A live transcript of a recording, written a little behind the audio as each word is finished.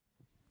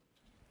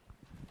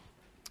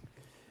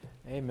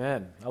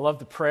Amen. I love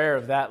the prayer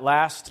of that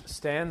last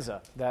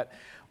stanza, that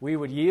we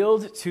would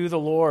yield to the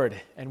Lord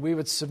and we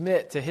would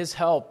submit to His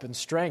help and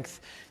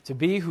strength to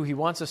be who He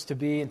wants us to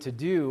be and to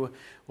do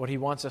what He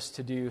wants us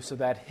to do so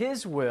that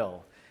His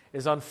will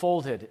is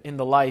unfolded in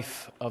the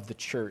life of the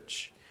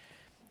church.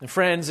 And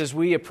friends, as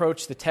we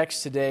approach the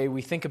text today,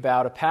 we think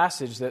about a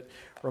passage that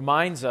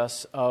reminds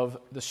us of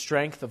the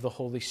strength of the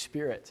Holy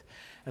Spirit.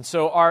 And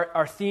so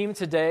our theme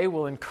today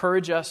will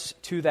encourage us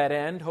to that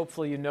end.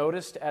 Hopefully you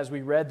noticed as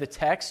we read the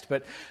text,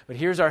 but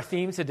here's our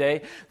theme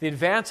today. The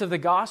advance of the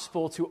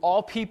gospel to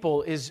all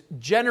people is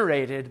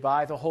generated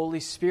by the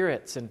Holy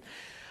Spirit. And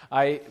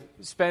I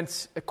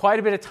spent quite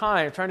a bit of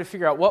time trying to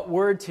figure out what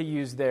word to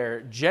use there.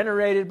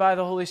 Generated by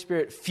the Holy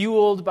Spirit,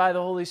 fueled by the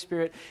Holy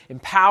Spirit,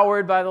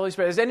 empowered by the Holy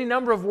Spirit. There's any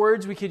number of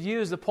words we could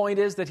use. The point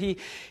is that He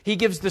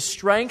gives the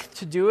strength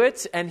to do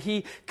it, and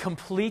He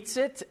completes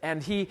it,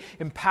 and He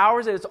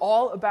empowers it. It's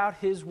all about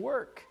His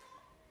work.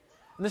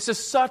 And this is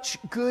such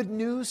good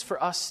news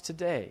for us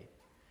today.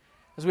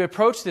 As we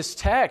approach this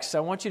text, I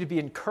want you to be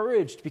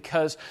encouraged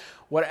because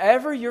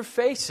whatever you're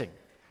facing,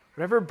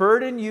 whatever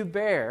burden you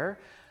bear,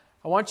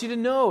 I want you to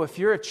know if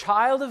you're a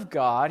child of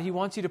God, He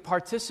wants you to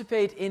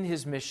participate in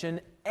His mission,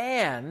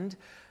 and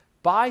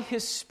by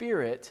His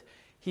Spirit,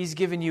 He's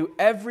given you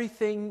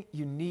everything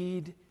you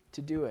need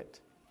to do it.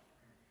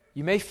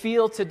 You may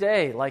feel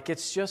today like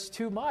it's just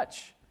too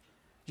much.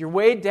 You're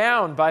weighed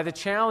down by the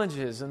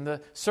challenges and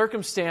the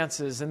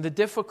circumstances and the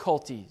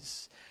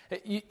difficulties.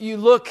 You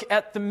look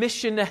at the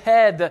mission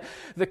ahead,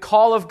 the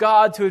call of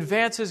God to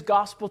advance His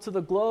gospel to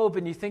the globe,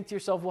 and you think to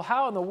yourself, well,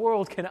 how in the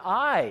world can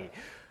I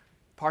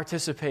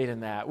participate in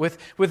that? With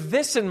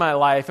this in my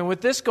life, and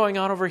with this going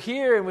on over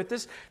here, and with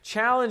this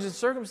challenge and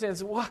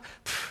circumstance,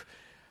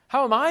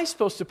 how am I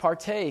supposed to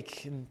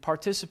partake and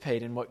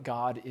participate in what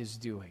God is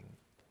doing?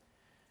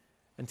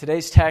 And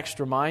today's text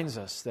reminds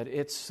us that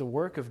it's the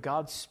work of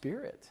God's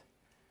Spirit,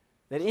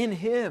 that in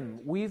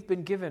Him we've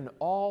been given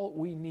all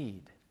we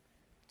need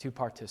to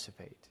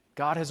participate.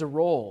 God has a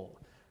role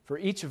for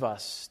each of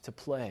us to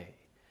play.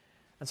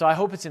 And so I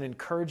hope it's an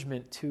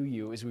encouragement to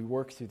you as we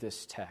work through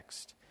this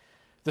text.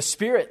 The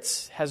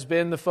Spirit has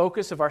been the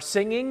focus of our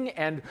singing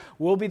and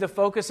will be the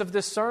focus of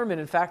this sermon.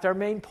 In fact, our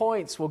main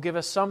points will give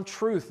us some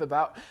truth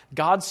about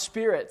God's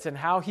Spirit and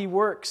how He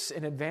works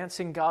in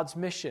advancing God's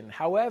mission.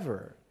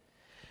 However,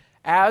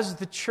 as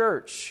the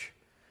church,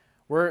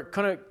 we're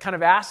going to kind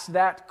of ask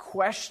that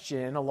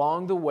question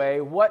along the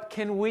way, what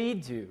can we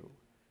do?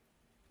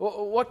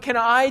 What can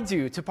I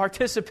do to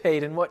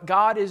participate in what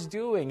God is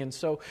doing? And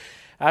so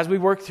as we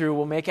work through,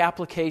 we'll make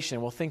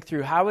application. We'll think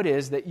through how it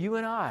is that you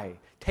and I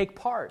take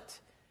part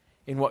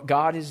in what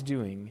God is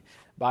doing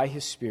by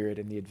His Spirit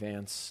in the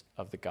advance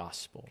of the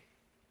gospel.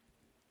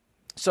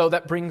 So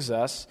that brings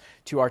us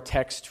to our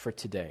text for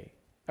today.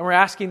 And we're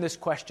asking this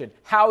question: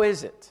 how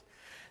is it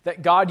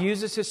that God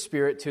uses His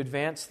Spirit to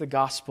advance the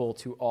gospel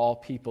to all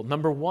people?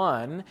 Number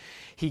one,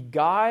 He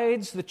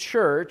guides the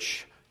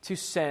church to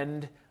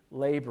send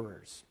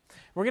laborers.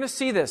 We're going to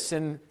see this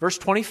in verse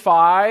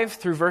 25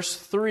 through verse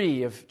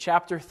 3 of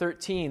chapter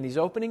 13, these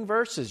opening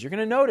verses. You're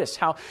going to notice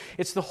how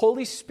it's the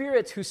Holy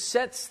Spirit who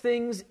sets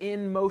things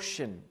in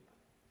motion.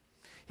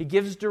 He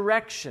gives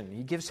direction,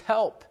 He gives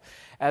help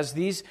as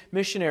these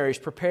missionaries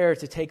prepare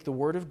to take the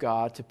Word of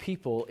God to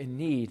people in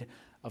need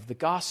of the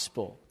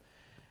gospel.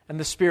 And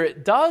the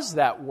Spirit does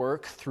that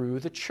work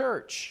through the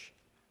church.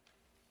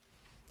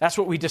 That's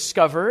what we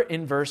discover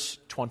in verse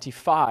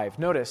 25.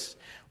 Notice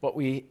what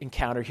we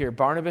encounter here.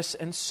 Barnabas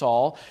and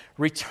Saul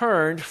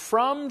returned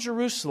from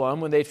Jerusalem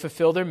when they'd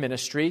fulfilled their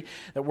ministry.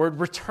 That word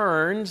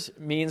returned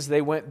means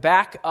they went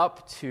back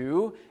up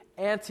to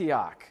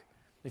Antioch.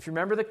 If you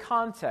remember the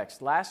context,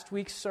 last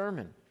week's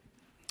sermon,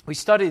 we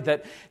studied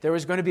that there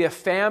was going to be a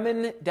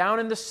famine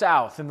down in the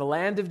south, in the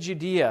land of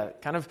Judea,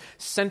 kind of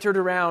centered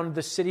around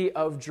the city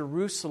of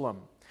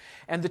Jerusalem.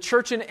 And the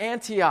church in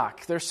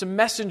Antioch, there's some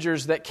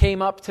messengers that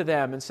came up to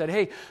them and said,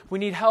 hey, we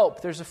need help.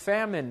 There's a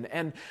famine.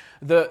 And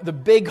the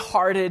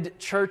big-hearted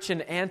church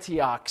in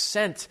Antioch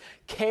sent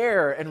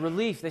care and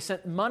relief. They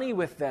sent money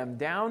with them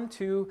down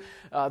to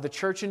the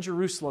church in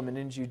Jerusalem and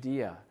in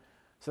Judea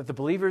so that the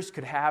believers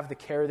could have the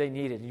care they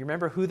needed. And you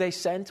remember who they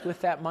sent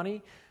with that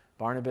money?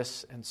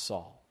 Barnabas and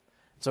Saul.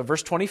 So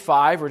verse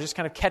 25, we're just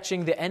kind of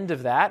catching the end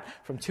of that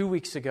from 2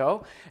 weeks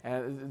ago.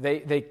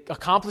 They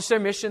accomplished their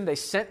mission. They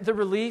sent the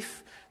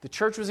relief. The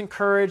church was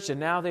encouraged, and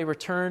now they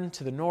return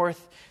to the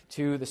north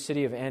to the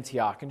city of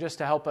Antioch. And just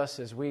to help us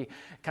as we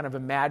kind of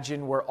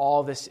imagine where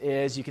all this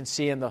is, you can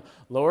see in the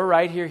lower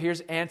right here, here's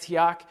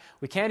Antioch.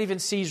 We can't even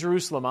see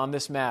Jerusalem on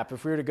this map.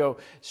 If we were to go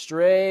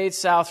straight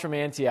south from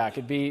Antioch,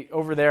 it'd be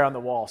over there on the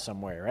wall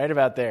somewhere. Right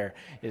about there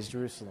is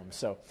Jerusalem.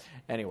 So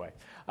anyway,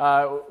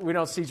 we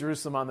don't see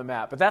Jerusalem on the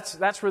map, but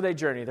that's where they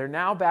journey. They're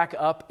now back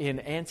up in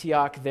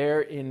Antioch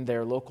there in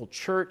their local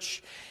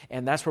church,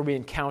 and that's where we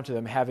encounter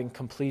them having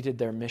completed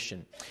their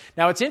mission.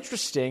 Now it's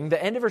interesting,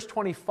 the end of verse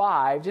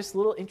 25, just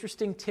little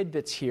interesting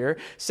tidbits here,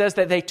 says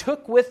that they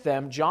took with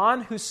them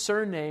John, whose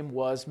surname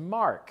was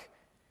Mark. Do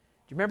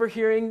you remember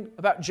hearing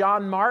about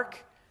John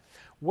Mark?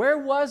 Where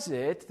was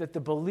it that the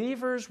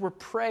believers were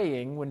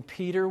praying when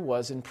Peter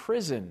was in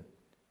prison?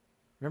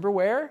 Remember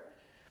where?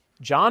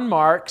 John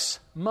Mark's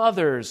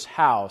mother's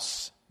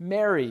house.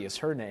 Mary is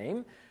her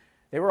name.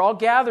 They were all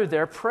gathered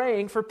there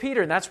praying for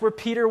Peter, and that's where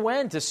Peter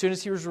went as soon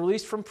as he was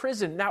released from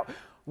prison. Now,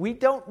 we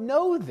don't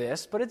know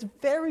this, but it's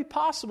very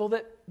possible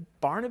that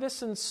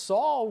Barnabas and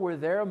Saul were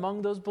there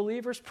among those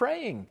believers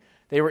praying.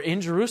 They were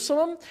in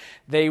Jerusalem,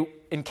 they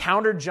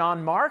encountered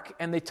John Mark,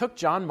 and they took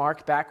John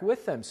Mark back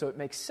with them. So it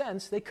makes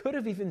sense they could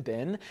have even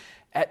been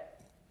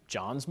at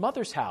John's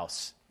mother's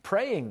house,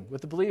 praying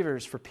with the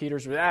believers for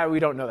Peter's... we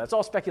don't know. That's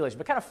all speculation,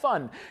 but kind of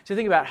fun to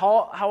think about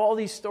how all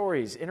these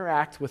stories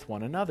interact with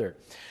one another.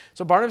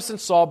 So Barnabas and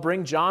Saul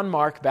bring John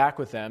Mark back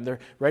with them. They're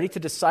ready to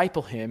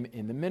disciple him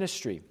in the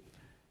ministry.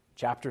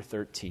 Chapter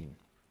 13.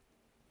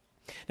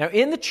 Now,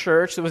 in the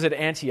church that was at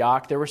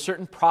Antioch, there were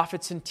certain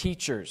prophets and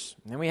teachers.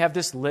 And then we have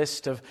this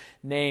list of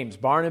names: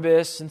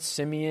 Barnabas and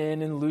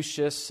Simeon and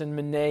Lucius and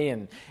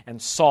Manaen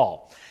and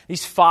Saul.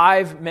 These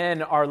 5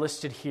 men are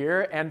listed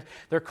here, and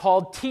they're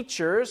called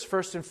teachers,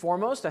 first and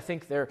foremost. I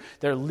think they're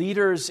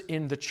leaders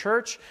in the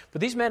church.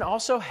 But these men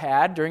also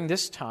had, during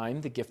this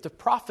time, the gift of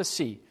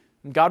prophecy.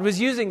 And God was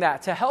using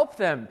that to help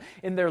them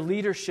in their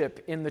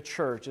leadership in the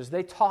church. As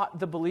they taught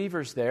the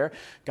believers there,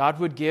 God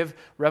would give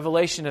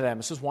revelation to them.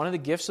 This was one of the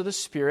gifts of the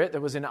Spirit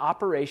that was in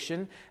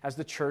operation as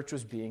the church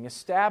was being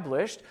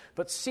established,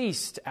 but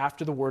ceased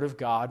after the Word of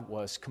God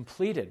was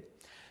completed.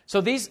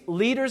 So these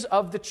leaders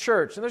of the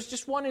church, and there's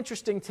just one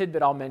interesting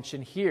tidbit I'll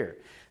mention here.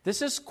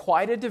 This is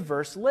quite a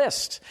diverse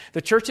list.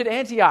 The church at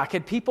Antioch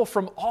had people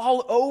from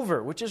all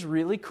over, which is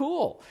really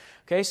cool.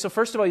 Okay, so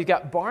first of all, you've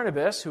got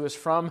Barnabas, who is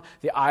from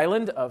the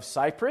island of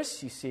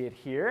Cyprus. You see it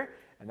here.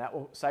 And that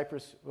will,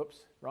 Cyprus, whoops,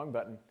 wrong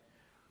button.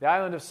 The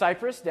island of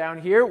Cyprus down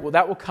here, well,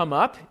 that will come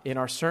up in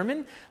our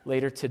sermon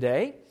later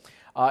today.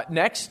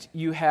 Next,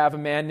 you have a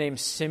man named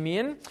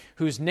Simeon,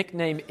 whose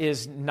nickname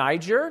is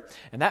Niger,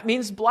 and that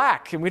means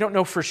black. And we don't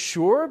know for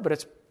sure, but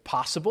it's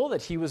possible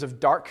that he was of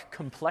dark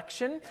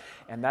complexion,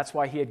 and that's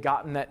why he had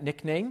gotten that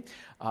nickname.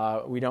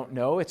 We don't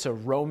know. It's a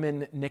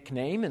Roman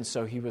nickname, and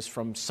so he was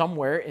from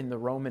somewhere in the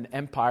Roman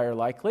Empire,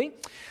 likely.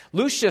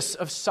 Lucius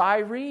of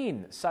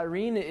Cyrene.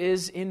 Cyrene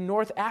is in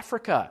North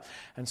Africa,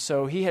 and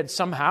so he had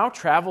somehow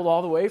traveled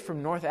all the way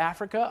from North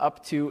Africa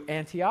up to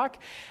Antioch.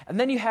 And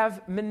then you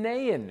have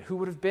Manaen, who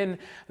would have been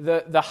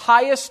the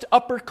highest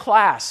upper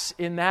class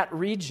in that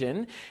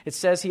region. It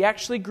says he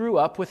actually grew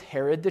up with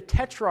Herod the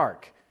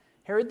Tetrarch.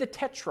 Herod the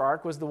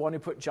Tetrarch was the one who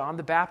put John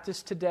the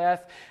Baptist to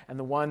death and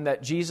the one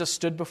that Jesus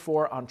stood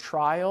before on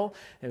trial.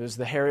 It was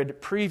the Herod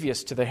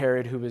previous to the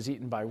Herod who was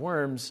eaten by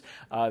worms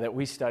that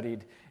we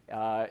studied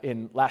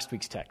in last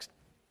week's text.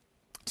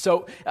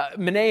 So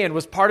Manaen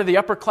was part of the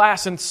upper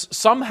class and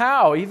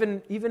somehow,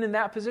 even in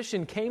that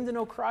position, came to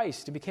know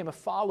Christ and became a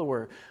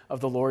follower of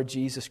the Lord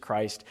Jesus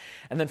Christ.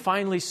 And then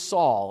finally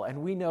Saul,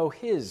 and we know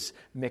his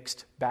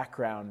mixed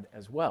background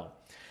as well.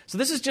 So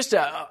this is just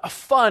a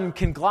fun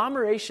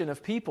conglomeration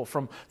of people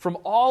from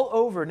all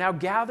over now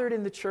gathered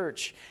in the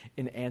church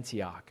in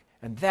Antioch.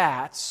 And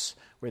that's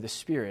where the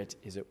Spirit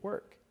is at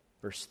work.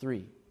 Verse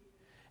 3.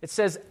 It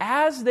says,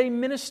 as they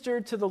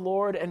ministered to the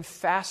Lord and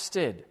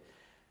fasted,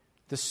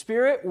 the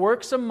Spirit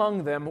works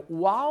among them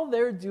while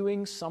they're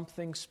doing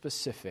something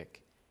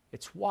specific.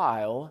 It's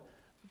while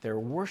they're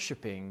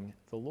worshiping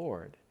the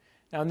Lord.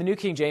 Now, in the New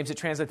King James, it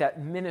translates that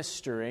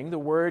ministering. The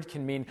word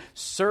can mean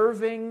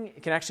serving.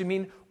 It can actually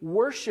mean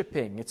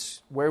worshiping.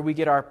 It's where we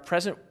get our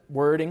present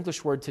word,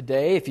 English word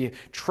today. If you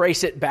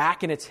trace it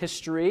back in its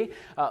history,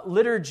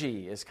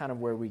 liturgy is kind of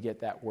where we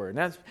get that word.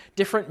 Now, that's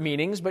different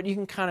meanings, but you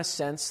can kind of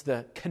sense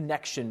the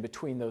connection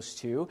between those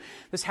two.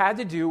 This had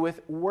to do with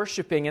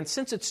worshiping, and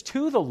since it's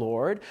to the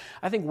Lord,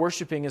 I think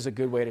worshiping is a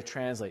good way to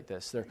translate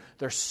this.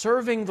 They're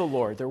serving the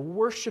Lord. They're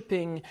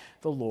worshiping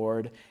the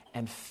Lord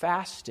and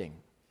fasting.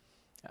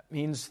 That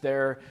means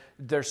they're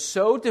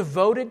so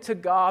devoted to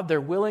God, they're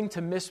willing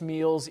to miss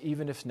meals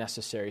even if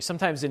necessary.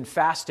 Sometimes in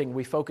fasting,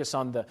 we focus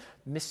on the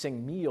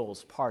missing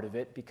meals part of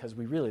it because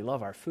we really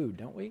love our food,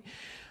 don't we?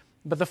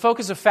 But the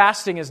focus of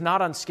fasting is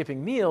not on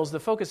skipping meals.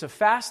 The focus of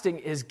fasting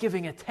is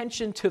giving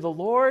attention to the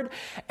Lord.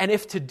 And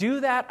if to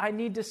do that I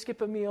need to skip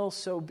a meal,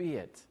 so be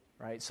it.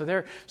 Right? So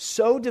they're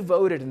so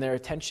devoted in their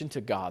attention to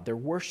God. They're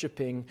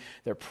worshiping,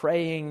 they're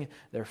praying,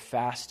 they're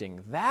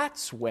fasting.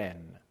 That's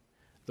when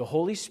the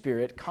Holy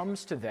Spirit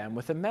comes to them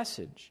with a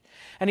message.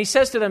 And he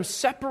says to them,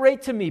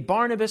 separate to me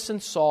Barnabas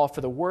and Saul for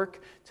the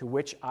work to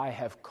which I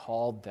have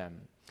called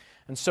them.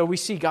 And so we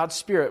see God's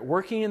Spirit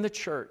working in the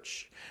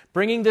church,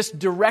 bringing this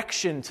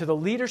direction to the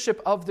leadership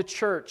of the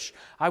church.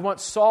 I want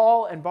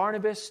Saul and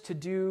Barnabas to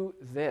do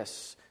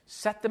this.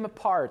 Set them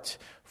apart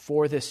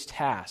for this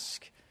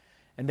task.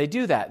 And they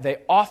do that.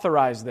 They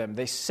authorize them.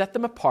 They set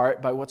them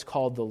apart by what's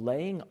called the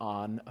laying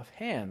on of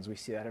hands. We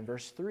see that in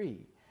verse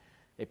 3.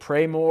 They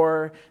pray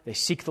more, they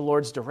seek the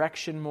Lord's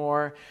direction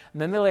more,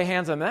 and then they lay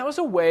hands on them. That was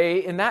a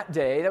way, in that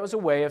day, that was a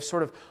way of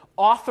sort of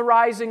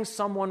authorizing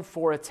someone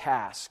for a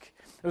task.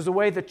 It was the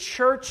way the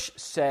church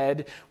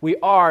said, we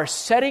are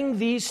setting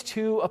these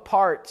two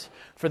apart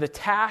for the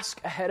task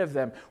ahead of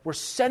them. We're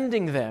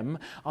sending them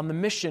on the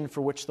mission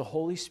for which the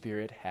Holy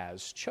Spirit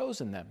has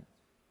chosen them.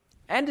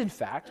 And in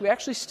fact, we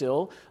actually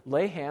still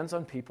lay hands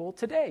on people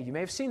today. You may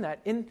have seen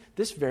that in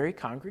this very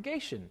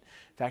congregation.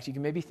 In fact, you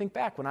can maybe think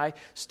back when I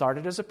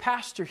started as a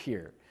pastor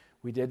here.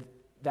 We did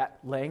that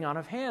laying on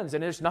of hands.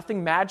 And there's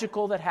nothing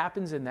magical that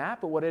happens in that,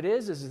 but what it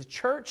is the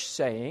church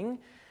saying,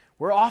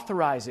 we're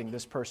authorizing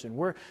this person.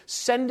 We're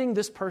sending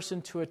this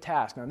person to a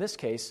task. Now, in this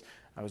case,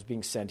 I was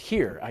being sent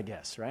here, I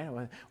guess, right?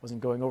 I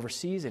wasn't going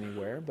overseas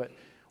anywhere, but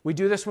we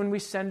do this when we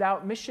send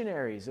out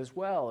missionaries as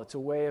well. It's a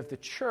way of the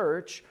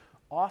church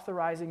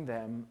authorizing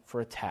them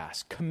for a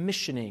task,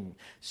 commissioning,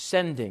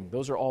 sending.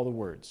 Those are all the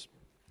words.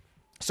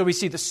 So we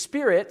see the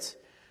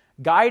Spirit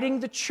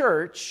guiding the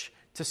church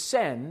to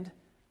send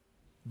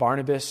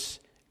Barnabas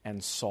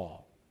and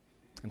Saul.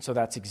 And so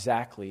that's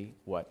exactly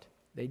what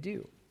they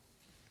do.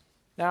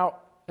 Now,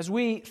 as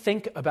we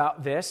think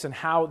about this and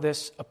how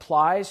this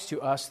applies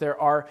to us, there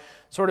are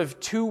sort of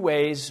two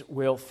ways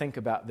we'll think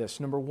about this.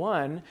 Number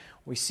one,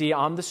 we see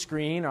on the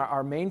screen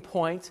our main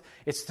point.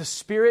 It's the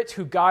Spirit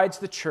who guides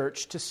the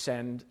church to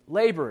send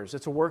laborers.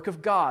 It's a work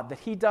of God that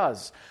He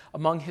does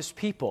among His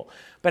people.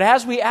 But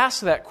as we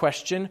ask that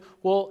question,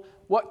 well,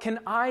 what can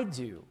I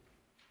do?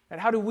 And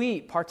how do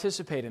we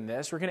participate in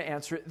this? We're going to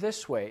answer it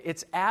this way.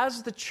 It's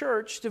as the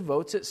church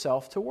devotes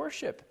itself to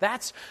worship.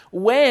 That's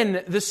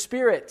when the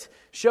Spirit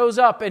shows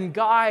up and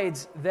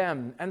guides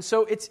them. And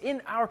so it's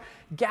in our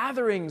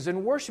gatherings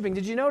and worshiping.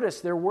 Did you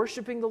notice? They're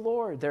worshiping the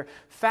Lord. They're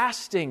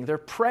fasting. They're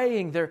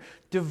praying. They're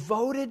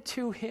devoted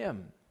to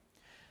Him.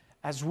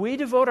 As we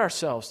devote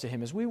ourselves to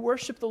Him, as we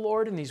worship the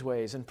Lord in these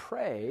ways and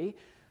pray,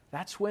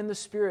 that's when the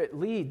Spirit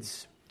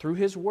leads through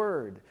His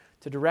Word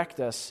to direct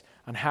us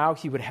on how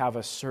He would have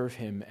us serve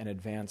Him and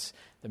advance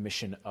the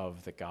mission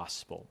of the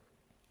gospel.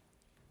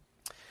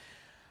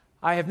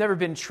 I have never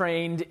been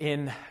trained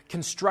in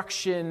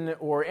construction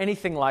or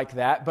anything like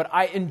that, but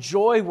I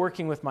enjoy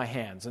working with my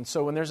hands. And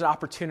so when there's an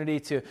opportunity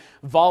to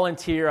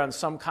volunteer on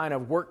some kind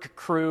of work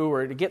crew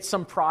or to get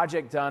some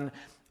project done,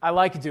 I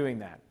like doing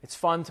that. It's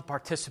fun to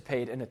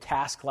participate in a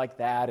task like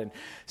that and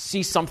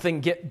see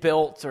something get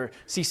built or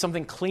see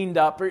something cleaned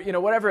up or,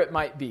 whatever it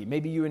might be.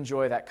 Maybe you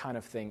enjoy that kind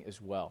of thing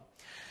as well.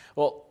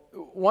 Well,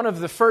 one of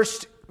the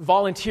first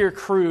volunteer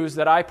crews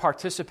that I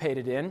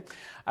participated in,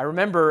 I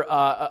remember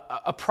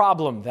a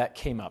problem that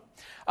came up.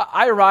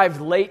 I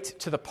arrived late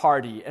to the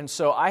party, and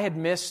so I had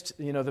missed,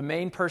 the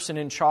main person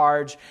in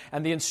charge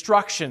and the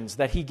instructions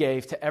that he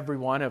gave to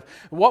everyone of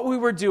what we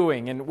were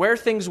doing and where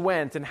things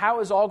went and how it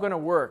was all going to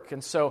work.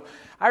 And so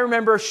I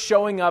remember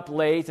showing up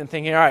late and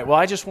thinking, all right, well,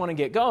 I just want to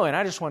get going.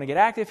 I just want to get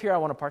active here. I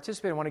want to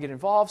participate. I want to get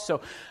involved.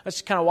 So let's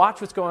just kind of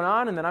watch what's going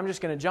on, and then I'm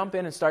just going to jump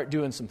in and start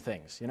doing some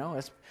things.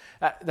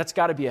 That's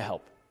got to be a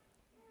help.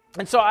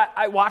 And so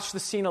I watched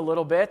the scene a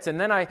little bit, and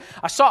then I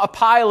saw a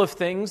pile of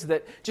things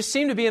that just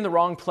seemed to be in the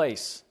wrong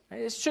place.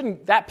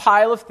 That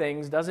pile of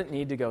things doesn't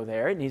need to go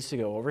there. It needs to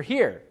go over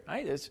here.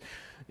 Right?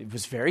 It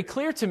was very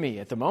clear to me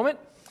at the moment.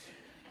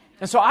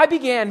 And so I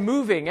began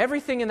moving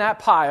everything in that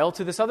pile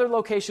to this other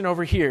location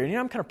over here. And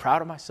I'm kind of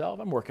proud of myself.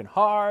 I'm working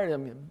hard.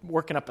 I'm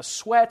working up a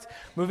sweat,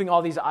 moving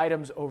all these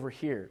items over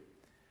here.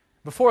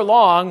 Before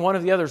long, one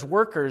of the other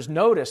workers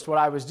noticed what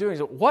I was doing. He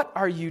said, "What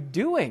are you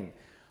doing?"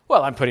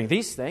 "Well, I'm putting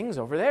these things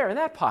over there in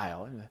that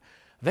pile."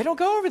 "They don't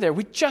go over there.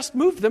 We just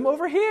moved them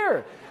over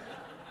here."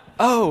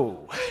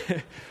 Oh,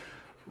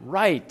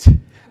 right.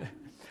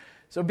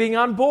 So being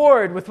on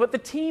board with what the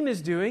team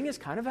is doing is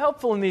kind of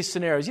helpful in these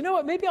scenarios. You know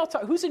what? Maybe I'll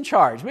talk. Who's in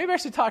charge? Maybe I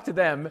should talk to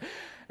them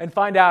and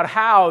find out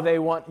how they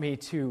want me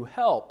to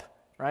help,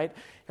 right?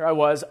 Here I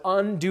was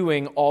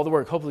undoing all the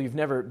work. Hopefully you've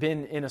never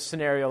been in a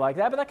scenario like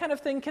that, but that kind of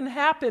thing can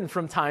happen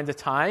from time to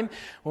time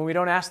when we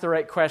don't ask the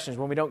right questions,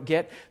 when we don't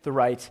get the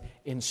right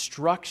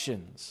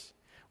instructions.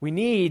 We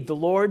need the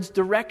Lord's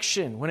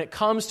direction when it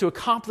comes to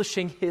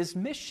accomplishing His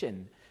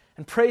mission.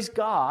 And praise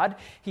God,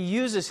 He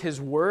uses His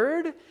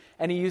Word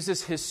and He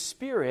uses His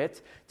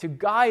Spirit to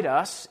guide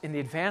us in the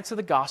advance of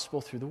the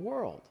gospel through the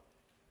world.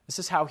 This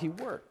is how He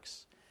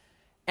works.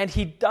 And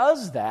He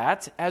does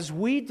that as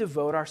we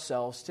devote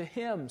ourselves to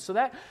Him. So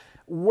that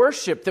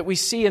worship that we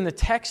see in the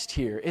text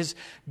here is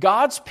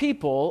God's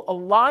people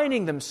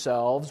aligning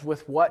themselves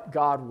with what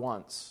God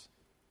wants.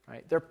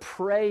 Right? They're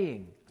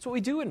praying. That's what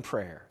we do in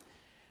prayer.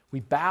 We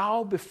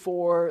bow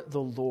before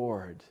the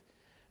Lord.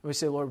 And we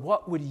say, "Lord,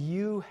 what would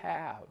You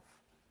have?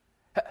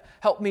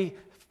 Help me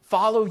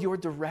follow Your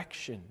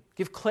direction.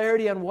 Give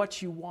clarity on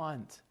what You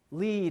want.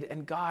 Lead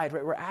and guide."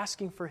 Right? We're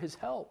asking for His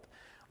help,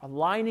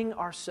 aligning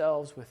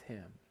ourselves with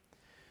Him.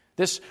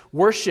 This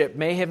worship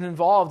may have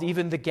involved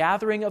even the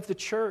gathering of the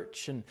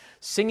church and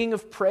singing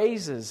of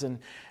praises and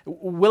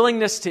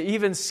willingness to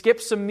even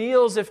skip some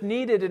meals if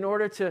needed in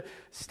order to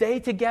stay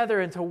together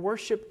and to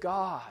worship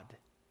God.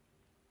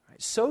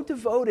 So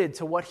devoted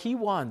to what He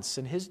wants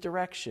and His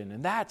direction.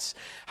 And that's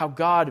how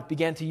God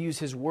began to use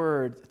His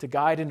Word to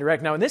guide and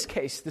direct. Now, in this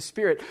case, the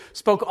Spirit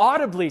spoke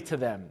audibly to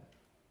them.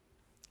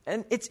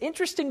 And it's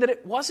interesting that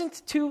it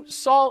wasn't to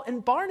Saul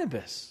and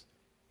Barnabas.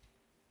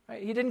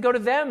 Right? He didn't go to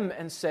them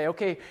and say,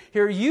 okay,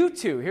 here are you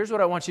two. Here's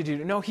what I want you to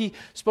do. No, he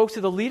spoke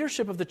to the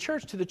leadership of the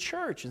church, to the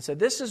church, and said,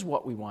 this is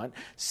what we want.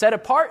 Set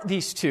apart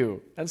these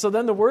two. And so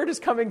then the word is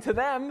coming to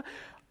them.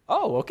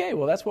 Oh, okay,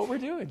 well, that's what we're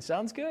doing.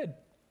 Sounds good.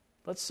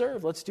 Let's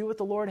serve. Let's do what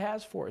the Lord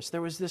has for us.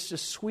 There was this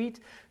just sweet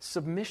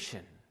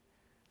submission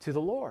to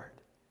the Lord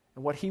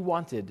and what he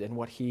wanted and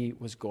what he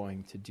was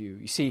going to do.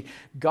 You see,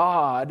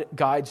 God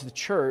guides the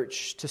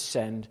church to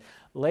send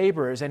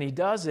laborers, and he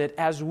does it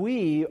as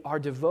we are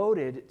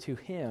devoted to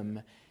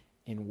him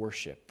in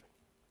worship.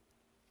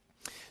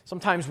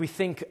 Sometimes we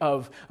think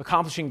of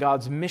accomplishing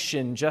God's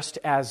mission just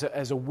as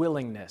a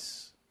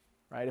willingness,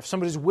 right? If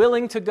somebody's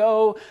willing to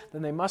go,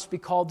 then they must be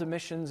called to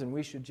missions, and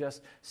we should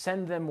just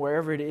send them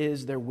wherever it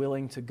is they're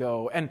willing to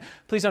go. And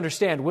please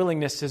understand,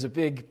 willingness is a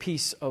big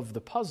piece of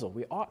the puzzle.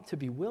 We ought to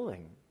be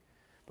willing.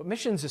 But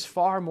missions is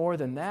far more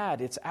than that.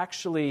 It's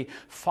actually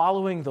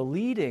following the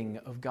leading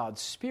of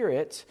God's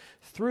Spirit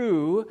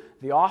through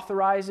the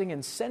authorizing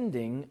and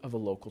sending of a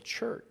local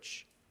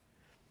church.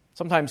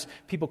 Sometimes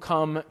people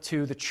come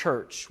to the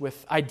church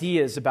with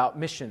ideas about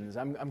missions.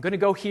 I'm going to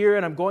go here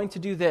and I'm going to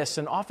do this.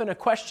 And often a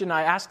question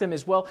I ask them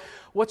is, well,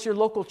 what's your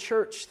local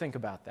church think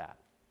about that?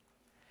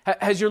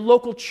 Has your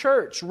local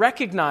church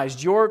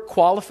recognized your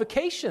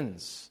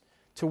qualifications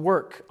to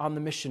work on the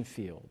mission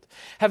field?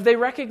 Have they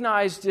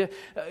recognized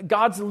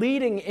God's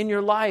leading in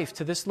your life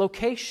to this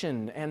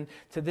location and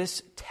to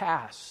this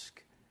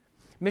task?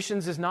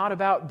 Missions is not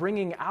about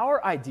bringing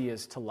our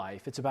ideas to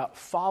life. It's about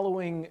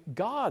following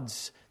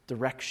God's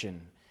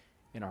direction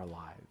in our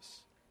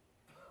lives.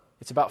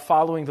 It's about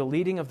following the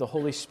leading of the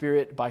Holy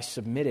Spirit by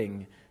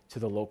submitting to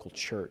the local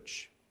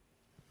church.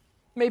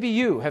 Maybe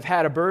you have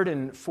had a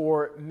burden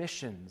for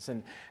missions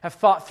and have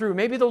thought through,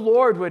 maybe the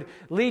Lord would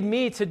lead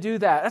me to do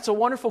that. That's a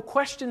wonderful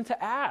question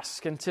to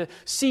ask and to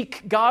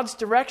seek God's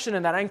direction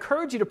in that. I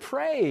encourage you to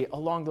pray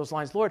along those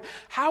lines. Lord,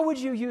 how would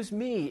you use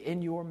me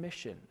in your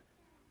mission?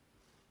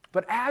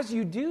 But as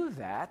you do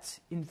that,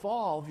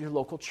 involve your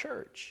local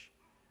church.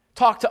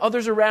 Talk to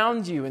others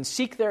around you and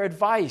seek their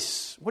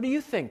advice. What do you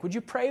think? Would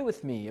you pray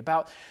with me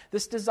about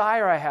this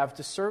desire I have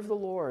to serve the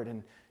Lord?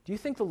 And do you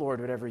think the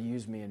Lord would ever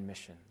use me in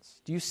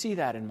missions? Do you see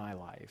that in my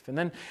life? And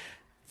then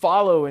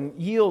follow and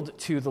yield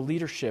to the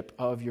leadership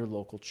of your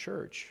local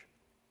church.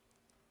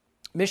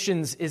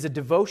 Missions is a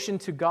devotion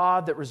to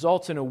God that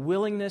results in a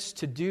willingness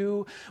to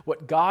do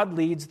what God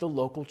leads the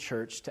local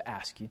church to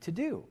ask you to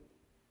do,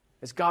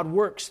 as God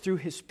works through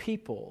his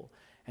people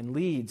and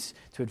leads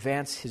to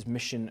advance his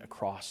mission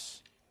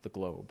across the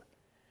globe.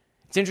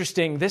 It's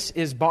interesting, this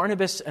is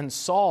Barnabas and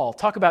Saul.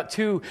 Talk about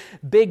two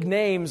big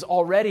names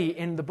already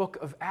in the book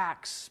of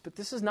Acts. But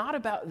this is not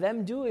about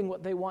them doing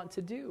what they want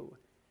to do.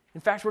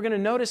 In fact, we're going to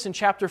notice in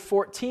chapter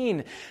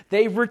 14,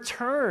 they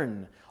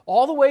return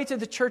all the way to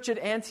the church at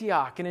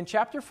Antioch. And in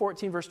chapter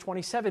 14, verse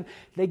 27,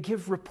 they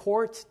give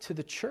report to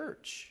the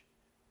church.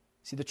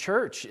 See, the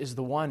church is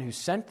the one who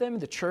sent them.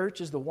 The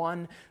church is the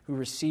one who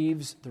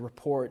receives the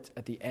report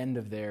at the end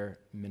of their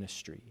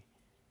ministry.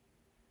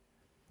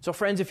 So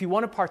friends, if you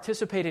want to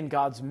participate in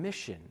God's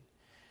mission,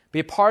 be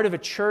a part of a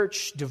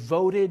church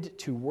devoted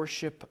to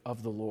worship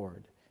of the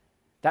Lord.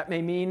 That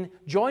may mean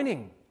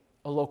joining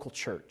a local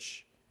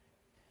church.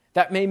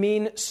 That may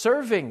mean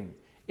serving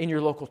in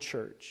your local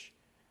church.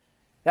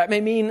 That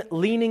may mean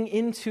leaning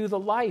into the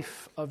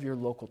life of your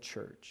local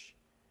church.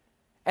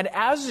 And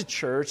as a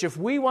church, if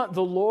we want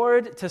the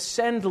Lord to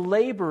send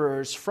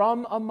laborers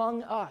from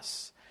among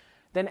us,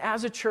 then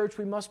as a church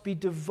we must be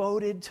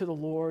devoted to the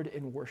Lord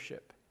in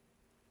worship.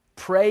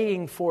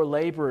 Praying for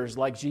laborers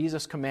like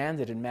Jesus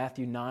commanded in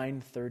Matthew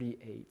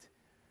 9:38.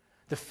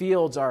 The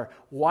fields are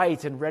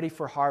white and ready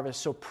for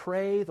harvest, so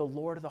pray the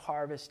Lord of the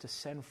harvest to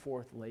send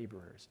forth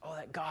laborers. Oh,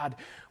 that God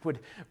would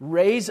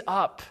raise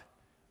up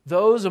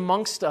those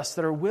amongst us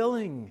that are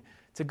willing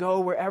to go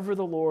wherever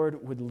the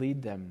Lord would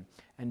lead them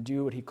and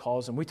do what he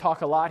calls them. We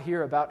talk a lot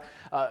here about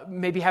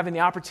maybe having the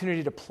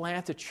opportunity to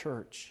plant a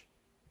church.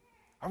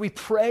 Are we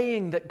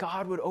praying that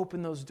God would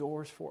open those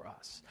doors for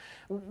us?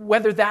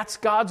 Whether that's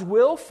God's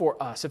will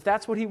for us, if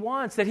that's what he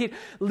wants, that he'd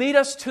lead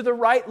us to the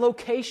right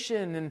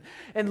location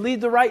and lead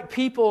the right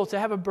people to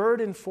have a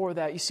burden for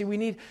that. You see, we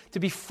need to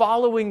be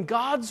following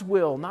God's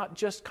will, not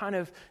just kind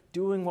of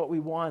doing what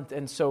we want.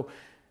 And so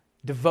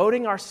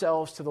devoting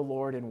ourselves to the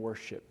Lord in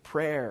worship,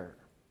 prayer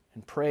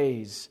and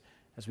praise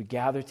as we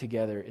gather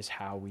together is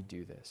how we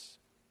do this.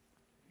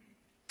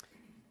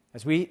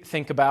 As we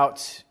think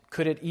about,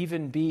 could it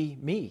even be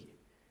me?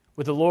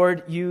 Would the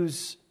Lord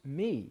use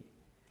me?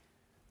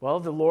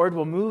 Well, the Lord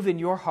will move in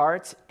your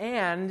heart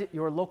and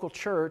your local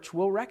church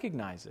will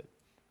recognize it.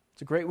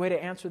 It's a great way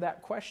to answer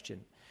that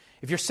question.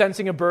 If you're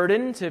sensing a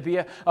burden to be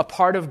a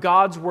part of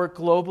God's work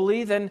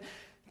globally, then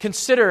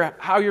consider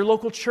how your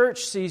local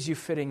church sees you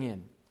fitting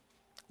in.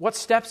 What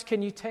steps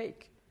can you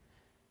take?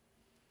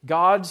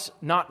 God's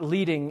not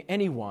leading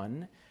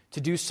anyone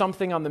to do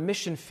something on the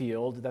mission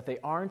field that they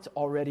aren't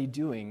already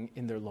doing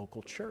in their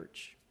local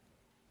church.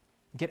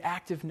 Get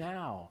active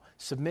now,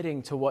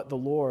 submitting to what the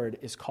Lord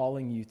is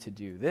calling you to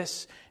do.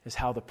 This is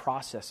how the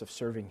process of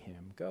serving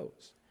Him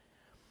goes.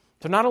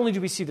 So not only do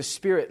we see the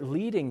Spirit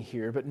leading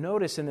here, but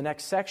notice in the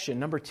next section,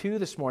 number 2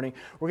 this morning,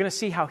 we're going to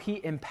see how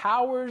He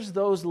empowers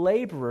those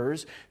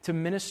laborers to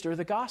minister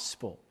the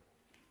gospel.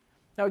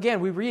 Now again,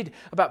 we read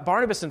about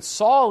Barnabas and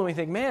Saul and we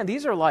think, man,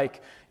 these are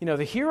like,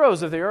 the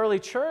heroes of the early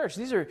church.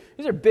 These are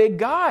big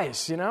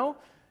guys,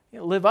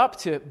 live up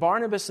to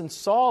Barnabas and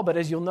Saul. But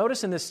as you'll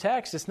notice in this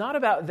text, it's not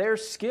about their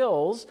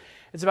skills.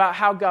 It's about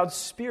how God's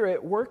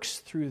Spirit works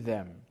through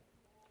them.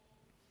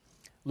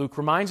 Luke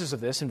reminds us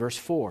of this in verse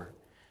 4.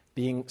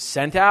 Being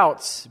sent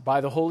out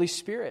by the Holy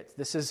Spirit.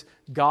 This is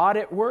God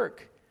at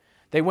work.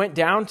 They went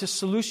down to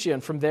Seleucia,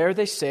 and from there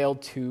they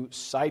sailed to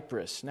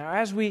Cyprus. Now,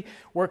 as we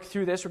work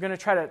through this, we're going to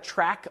try to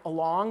track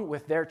along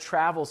with their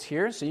travels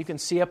here. So you can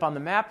see up on the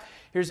map,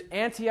 here's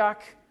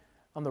Antioch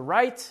on the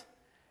right.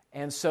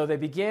 And so they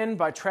begin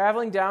by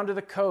traveling down to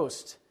the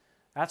coast.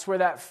 That's where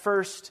that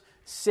first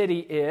city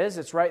is.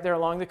 It's right there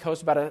along the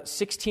coast, about a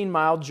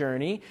 16-mile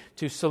journey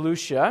to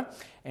Seleucia.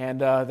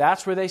 And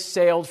that's where they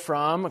sailed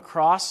from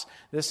across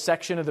this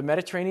section of the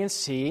Mediterranean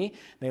Sea.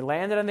 They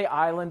landed on the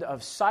island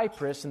of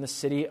Cyprus in the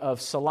city of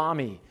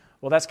Salami.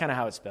 Well, that's kind of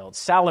how it's spelled.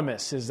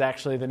 Salamis is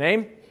actually the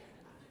name.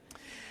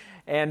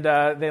 And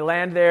they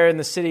land there in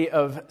the city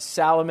of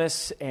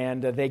Salamis,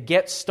 and they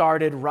get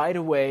started right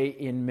away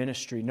in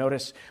ministry.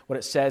 Notice what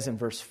it says in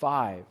verse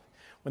 5.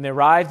 When they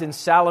arrived in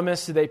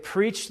Salamis, they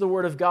preached the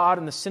word of God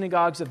in the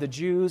synagogues of the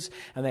Jews,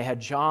 and they had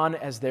John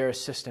as their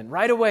assistant.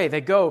 Right away,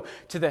 they go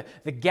to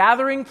the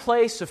gathering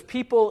place of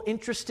people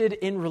interested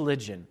in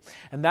religion.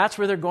 And that's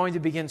where they're going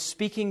to begin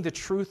speaking the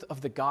truth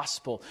of the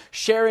gospel,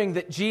 sharing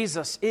that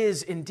Jesus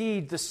is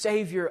indeed the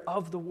Savior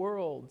of the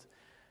world.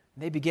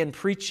 And they begin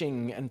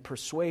preaching and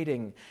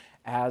persuading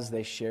as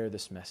they share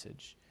this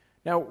message.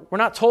 Now, we're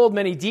not told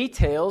many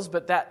details,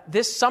 but that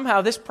this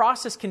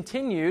process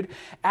continued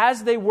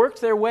as they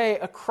worked their way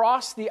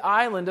across the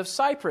island of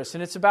Cyprus.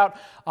 And it's about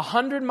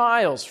 100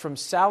 miles from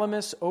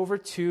Salamis over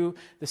to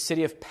the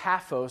city of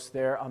Paphos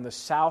there on the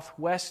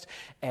southwest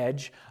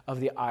edge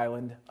of the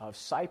island of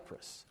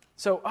Cyprus.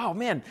 So,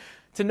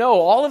 to know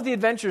all of the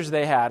adventures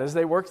they had as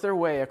they worked their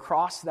way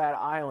across that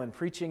island,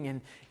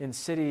 preaching in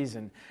cities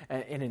and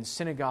in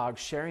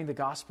synagogues, sharing the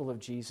gospel of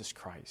Jesus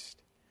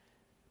Christ.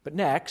 But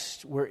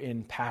next, we're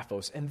in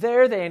Paphos, and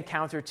there they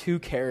encounter 2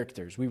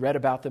 characters. We read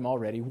about them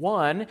already.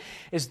 One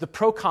is the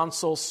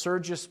proconsul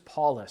Sergius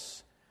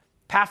Paulus.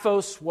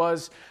 Paphos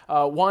was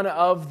one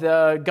of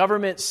the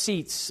government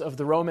seats of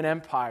the Roman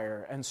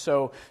Empire, and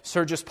so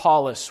Sergius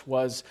Paulus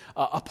was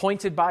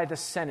appointed by the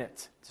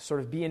Senate to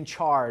sort of be in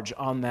charge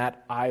on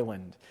that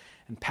island,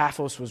 and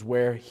Paphos was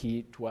where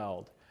he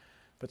dwelled.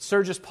 But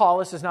Sergius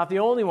Paulus is not the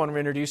only one we're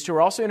introduced to.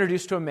 We're also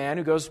introduced to a man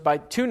who goes by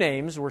 2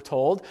 names, we're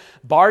told,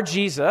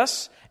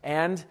 Bar-Jesus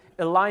and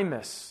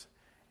Elymas.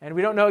 And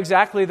we don't know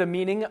exactly the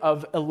meaning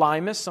of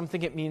Elymas. Some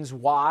think it means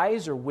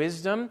wise or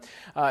wisdom.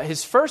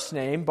 His first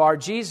name,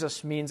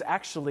 Bar-Jesus, means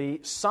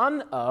actually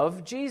son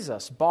of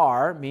Jesus.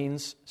 Bar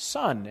means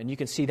son. And you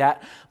can see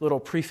that little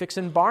prefix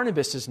in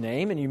Barnabas'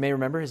 name. And you may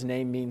remember his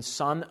name means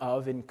son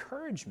of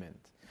encouragement.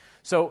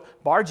 So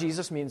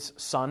Bar-Jesus means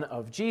son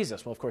of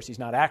Jesus. Well, of course, he's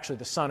not actually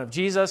the son of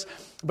Jesus,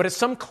 but it's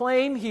some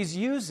claim he's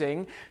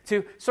using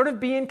to sort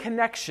of be in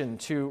connection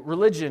to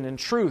religion and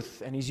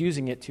truth, and he's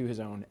using it to his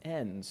own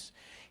ends.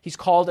 He's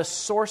called a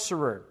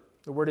sorcerer.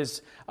 The word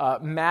is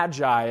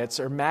magi,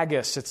 or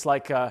magus. It's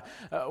like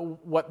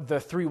what the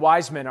 3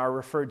 wise men are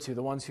referred to,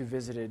 the ones who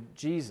visited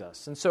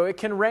Jesus. And so it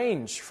can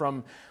range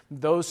from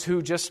those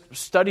who just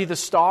study the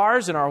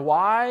stars and are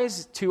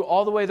wise to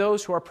all the way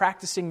those who are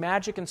practicing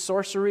magic and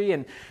sorcery.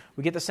 And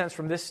we get the sense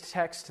from this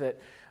text that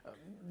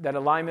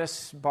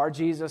Elymas,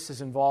 Bar-Jesus,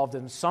 is involved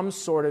in some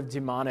sort of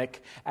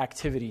demonic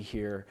activity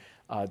here,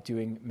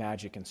 doing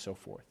magic and so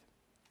forth.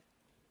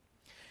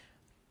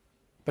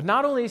 But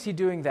not only is he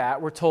doing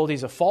that, we're told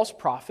he's a false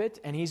prophet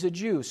and he's a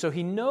Jew. So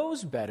he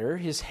knows better.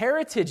 His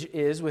heritage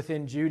is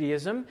within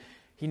Judaism.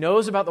 He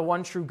knows about the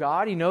one true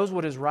God. He knows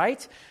what is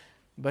right.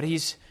 But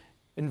he's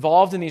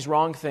involved in these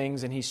wrong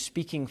things and he's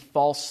speaking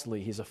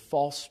falsely. He's a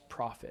false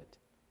prophet.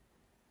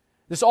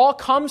 This all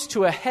comes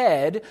to a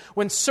head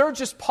when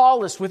Sergius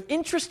Paulus, with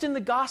interest in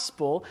the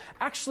gospel,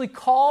 actually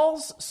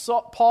calls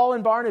Paul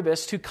and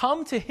Barnabas to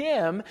come to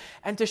him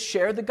and to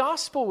share the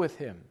gospel with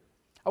him.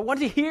 I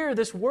want to hear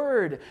this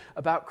word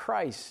about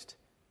Christ.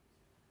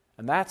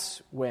 And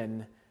that's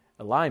when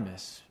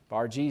Elymas,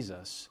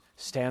 Bar-Jesus,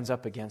 stands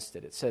up against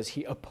it. It says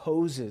he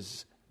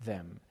opposes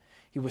them.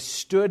 He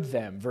withstood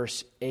them,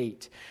 verse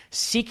 8,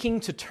 seeking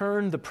to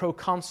turn the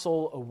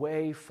proconsul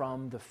away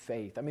from the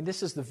faith. I mean,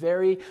 this is the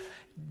very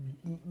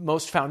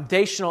most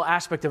foundational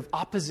aspect of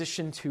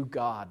opposition to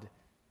God.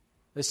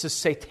 This is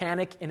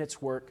satanic in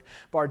its work.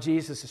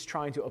 Bar-Jesus is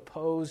trying to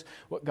oppose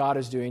what God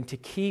is doing to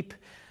keep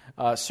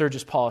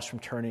Sergius Paulus from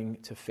turning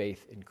to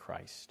faith in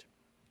Christ.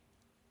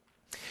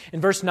 In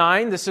verse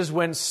 9, this is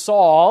when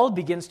Saul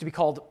begins to be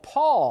called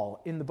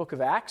Paul in the book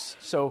of Acts.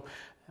 So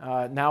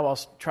Now I'll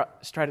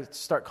try to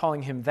start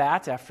calling him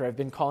that after I've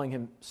been calling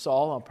him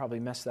Saul. I'll probably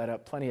mess that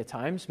up plenty of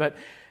times. But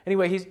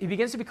anyway, he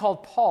begins to be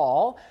called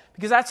Paul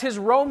because that's his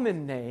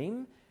Roman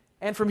name.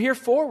 And from here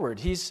forward,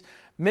 he's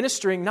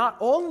ministering not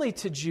only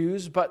to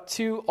Jews, but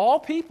to all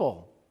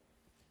people.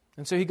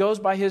 And so he goes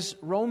by his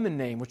Roman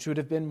name, which would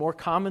have been more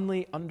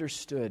commonly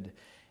understood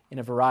in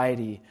a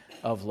variety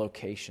of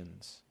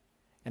locations.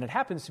 And it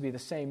happens to be the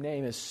same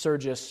name as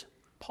Sergius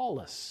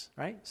Paulus,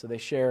 right? So they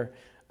share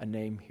a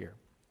name here.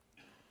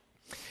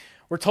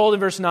 We're told in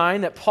verse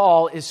 9 that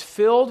Paul is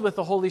filled with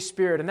the Holy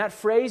Spirit, and that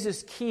phrase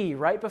is key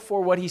right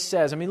before what he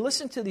says. I mean,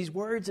 listen to these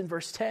words in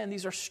verse 10.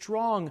 These are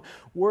strong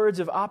words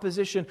of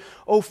opposition.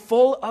 Oh,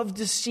 full of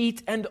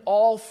deceit and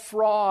all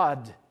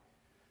fraud.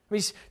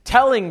 He's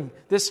telling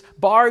this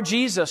Bar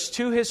Jesus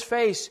to his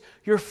face,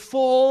 you're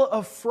full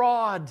of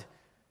fraud.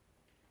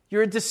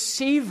 You're a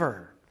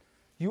deceiver.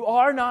 You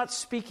are not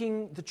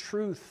speaking the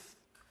truth.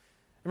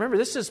 Remember,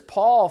 this is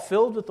Paul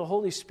filled with the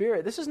Holy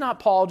Spirit. This is not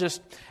Paul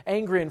just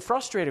angry and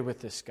frustrated with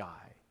this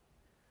guy.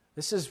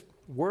 This is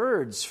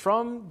words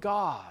from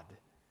God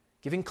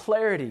giving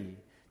clarity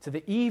to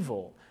the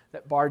evil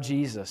that Bar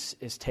Jesus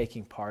is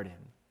taking part in.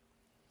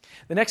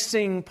 The next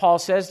thing Paul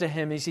says to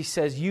him is he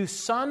says, you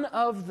son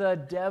of the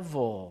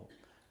devil.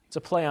 It's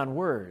a play on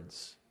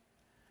words.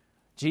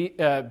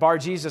 Bar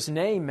Jesus'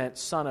 name meant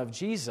son of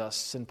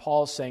Jesus, and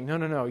Paul's saying,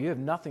 no, you have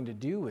nothing to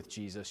do with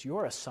Jesus.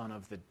 You're a son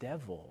of the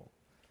devil.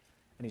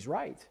 And he's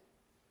right.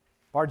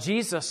 Bar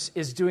Jesus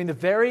is doing the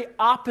very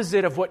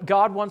opposite of what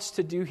God wants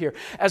to do here.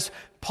 As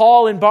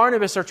Paul and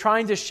Barnabas are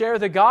trying to share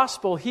the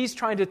gospel, he's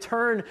trying to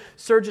turn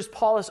Sergius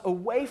Paulus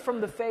away from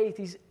the faith.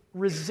 He's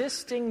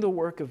resisting the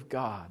work of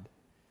God.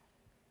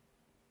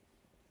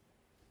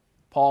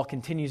 Paul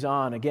continues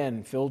on,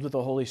 again, filled with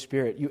the Holy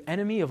Spirit. You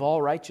enemy of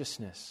all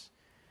righteousness.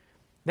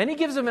 Then he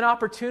gives him an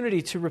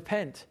opportunity to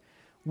repent.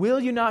 Will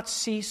you not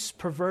cease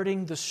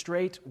perverting the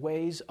straight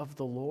ways of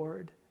the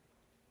Lord?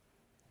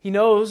 He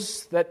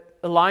knows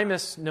that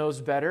Elymas knows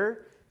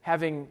better,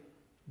 having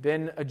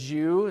been a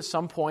Jew at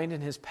some point in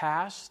his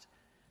past.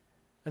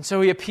 And so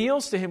he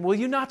appeals to him, will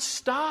you not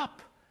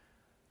stop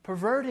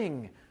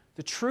perverting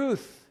the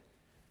truth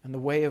and the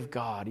way of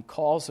God? He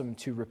calls him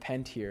to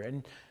repent here.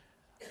 And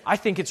I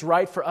think it's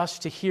right for us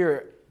to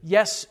hear,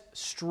 yes,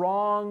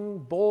 strong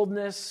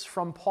boldness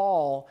from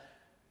Paul,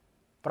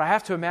 but I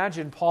have to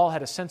imagine Paul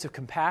had a sense of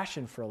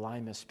compassion for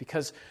Elymas,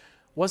 because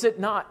was it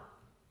not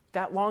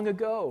that long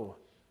ago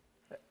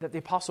that the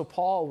Apostle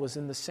Paul was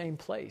in the same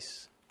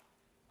place?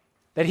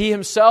 That he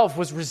himself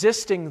was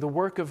resisting the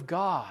work of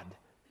God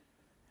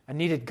and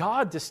needed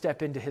God to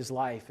step into his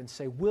life and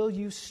say, will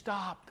you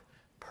stop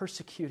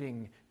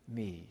persecuting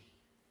me?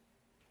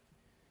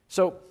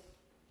 So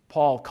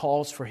Paul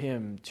calls for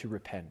him to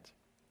repent.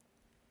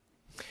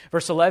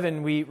 Verse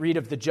 11, we read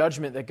of the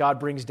judgment that God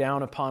brings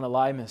down upon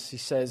Elymas. He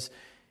says,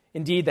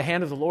 indeed, the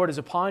hand of the Lord is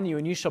upon you,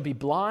 and you shall be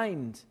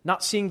blind,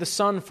 not seeing the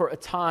sun for a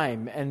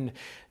time. And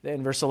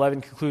then verse 11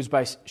 concludes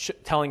by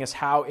telling us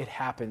how it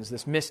happens.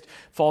 This mist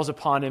falls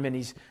upon him, and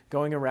he's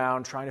going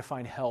around trying to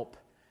find help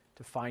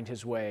to find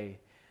his way.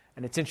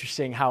 And it's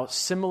interesting how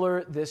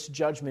similar this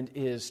judgment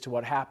is to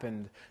what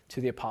happened to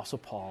the Apostle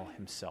Paul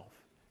himself.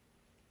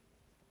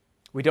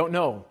 We don't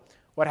know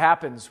what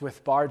happens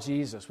with Bar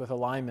Jesus, with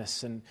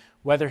Elymas, and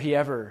whether he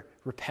ever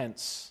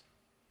repents.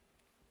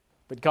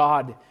 But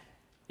God,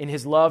 in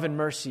his love and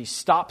mercy,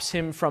 stops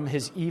him from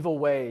his evil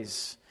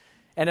ways.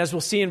 And as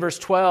we'll see in verse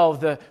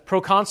 12, the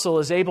proconsul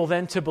is able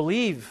then to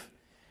believe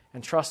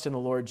and trust in the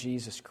Lord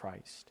Jesus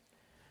Christ.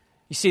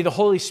 You see, the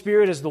Holy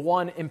Spirit is the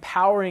one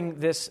empowering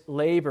this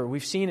labor.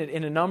 We've seen it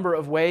in a number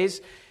of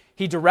ways.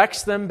 He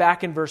directs them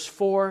back in verse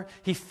 4.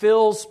 He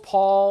fills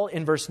Paul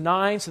in verse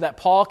 9 so that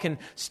Paul can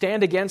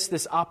stand against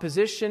this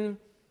opposition.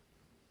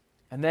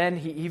 And then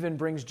he even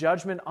brings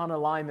judgment on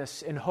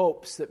Elymas in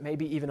hopes that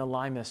maybe even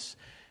Elymas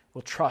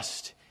will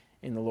trust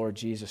in the Lord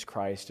Jesus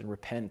Christ and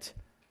repent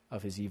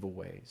of his evil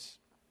ways.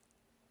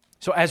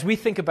 So as we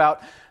think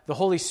about the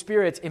Holy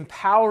Spirit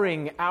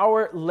empowering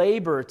our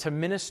labor to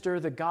minister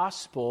the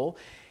gospel,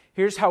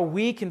 here's how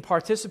we can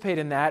participate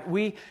in that.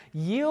 We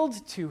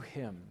yield to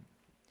him.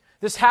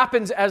 This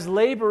happens as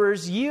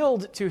laborers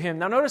yield to him.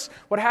 Now notice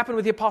what happened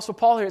with the Apostle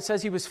Paul here. It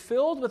says he was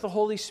filled with the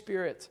Holy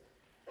Spirit.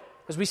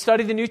 As we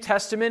study the New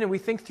Testament and we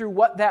think through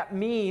what that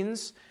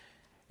means,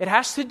 it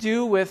has to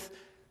do with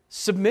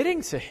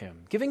submitting to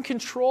him, giving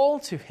control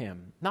to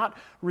him, not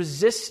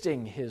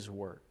resisting his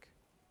work.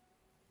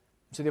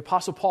 So the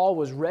Apostle Paul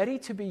was ready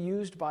to be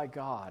used by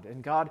God,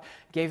 and God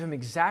gave him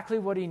exactly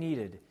what he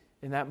needed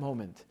in that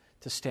moment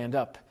to stand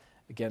up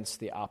against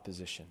the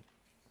opposition.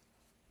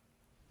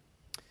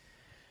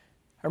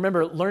 I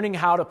remember learning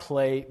how to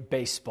play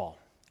baseball.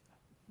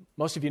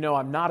 Most of you know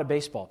I'm not a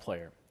baseball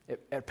player.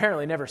 It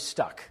apparently never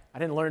stuck. I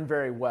didn't learn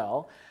very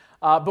well.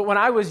 But when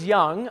I was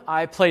young,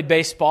 I played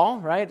baseball,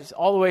 right? It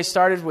all the way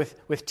started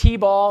with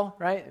T-ball,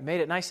 right? It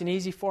made it nice and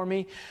easy for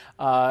me.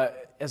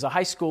 As a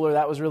high schooler,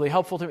 that was really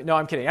helpful to me. No,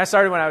 I'm kidding. I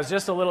started when I was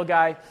just a little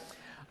guy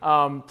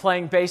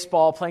playing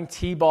baseball, playing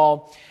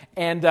T-ball.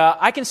 And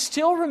I can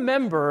still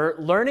remember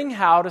learning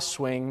how to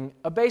swing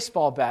a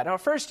baseball bat. Now,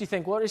 at first you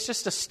think, well, it's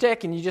just a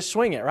stick and you just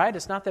swing it, right?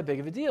 It's not that big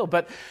of a deal.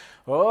 But,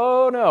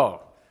 oh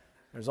no.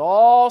 There's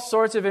all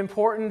sorts of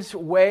important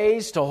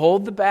ways to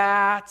hold the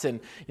bat,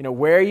 and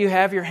where you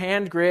have your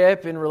hand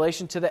grip in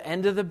relation to the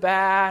end of the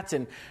bat,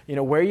 and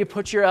where you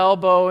put your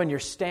elbow and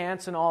your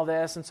stance and all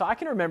this. And so I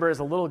can remember as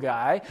a little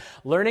guy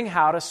learning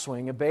how to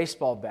swing a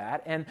baseball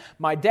bat, and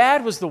my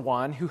dad was the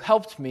one who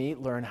helped me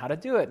learn how to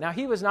do it. Now,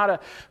 he was not a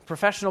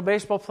professional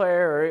baseball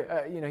player,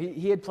 or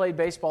he had played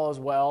baseball as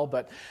well,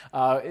 but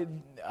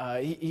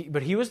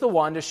he was the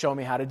one to show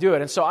me how to do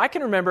it. And so I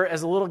can remember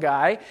as a little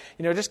guy,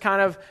 just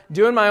kind of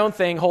doing my own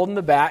thing, holding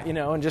the bat,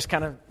 and just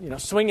kind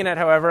of, swinging it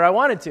however I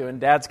wanted to.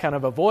 And Dad's kind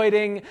of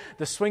avoiding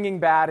the swinging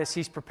bat as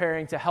he's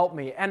preparing to help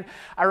me. And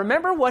I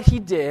remember what he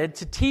did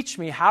to teach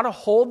me how to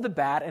hold the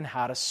bat and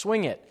how to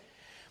swing it.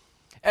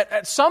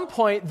 At some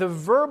point, the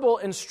verbal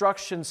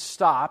instructions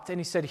stopped, and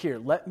he said, "Here,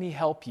 let me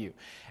help you."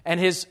 And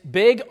his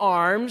big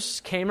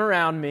arms came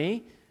around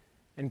me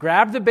and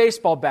grabbed the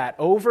baseball bat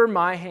over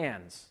my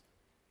hands,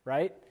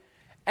 right?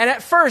 And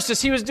at first,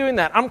 as he was doing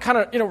that, I'm kind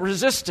of,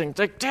 resisting. It's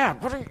like,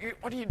 "Dad, what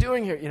are you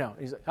doing here?"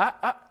 He's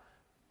like,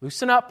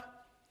 loosen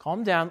up,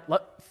 calm down,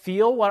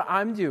 feel what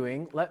I'm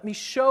doing. Let me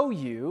show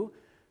you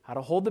how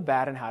to hold the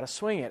bat and how to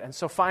swing it. And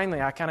so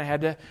finally, I kind of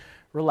had to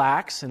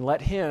relax and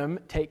let him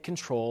take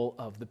control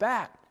of the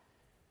bat.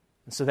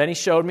 And so then he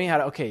showed me how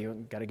to,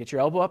 you got to get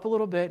your elbow up a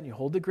little bit, and you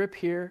hold the grip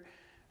here,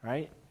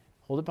 right?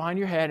 Hold it behind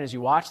your head. And as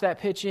you watch that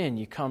pitch in,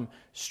 you come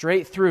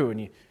straight through,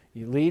 and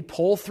you lead,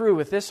 pull through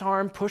with this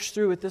arm, push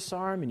through with this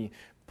arm, and you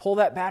pull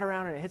that bat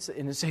around and it hits it.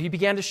 And so he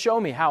began to show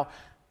me how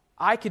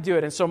I could do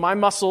it. And so my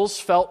muscles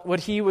felt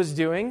what he was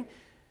doing.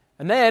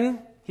 And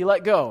then he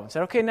let go and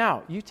said, "Okay,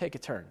 now you take a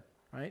turn,"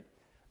 right?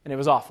 And it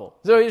was awful.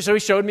 So he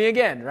showed me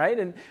again, right?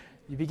 And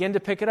you begin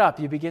to pick it up.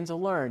 You begin to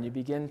learn. You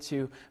begin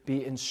to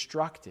be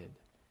instructed.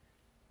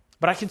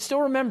 But I can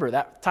still remember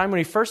that time when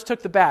he first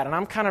took the bat, and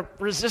I'm kind of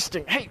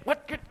resisting. "Hey,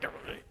 what?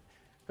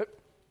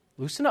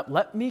 Loosen up.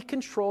 Let me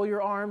control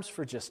your arms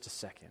for just a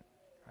second."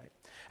 Right?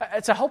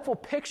 It's a helpful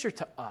picture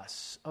to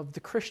us of the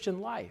Christian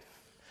life.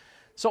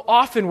 So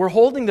often we're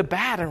holding the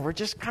bat and we're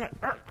just kind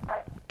of...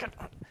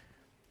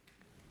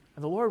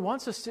 And the Lord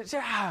wants us to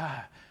say,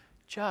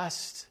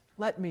 just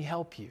let me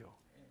help you.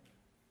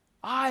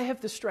 I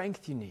have the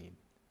strength you need.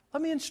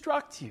 Let me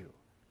instruct you.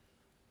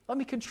 Let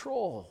me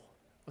control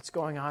what's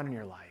going on in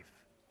your life.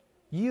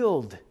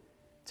 Yield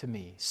to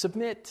me.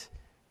 Submit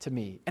to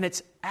me. And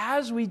it's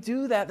as we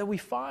do that we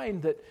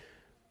find that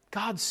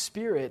God's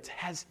Spirit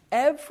has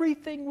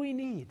everything we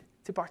need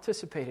to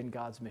participate in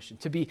God's mission,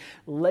 to be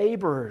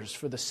laborers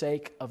for the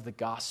sake of the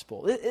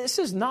gospel. This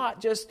is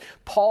not just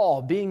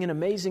Paul being an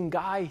amazing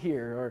guy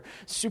here or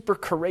super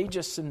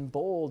courageous and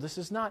bold. This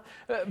is not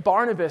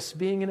Barnabas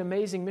being an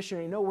amazing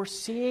missionary. No, we're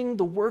seeing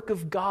the work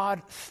of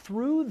God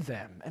through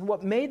them. And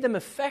what made them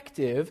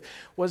effective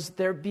was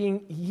their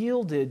being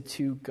yielded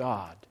to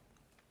God.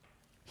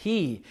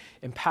 He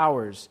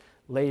empowers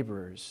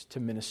laborers to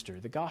minister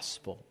the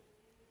gospel.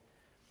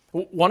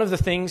 One of the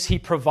things he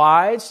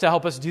provides to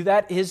help us do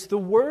that is the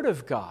Word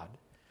of God.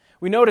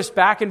 We notice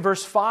back in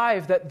verse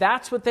 5 that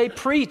that's what they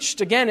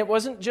preached. Again, it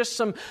wasn't just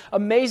some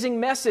amazing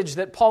message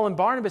that Paul and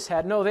Barnabas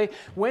had. No, they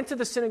went to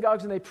the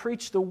synagogues and they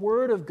preached the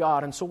Word of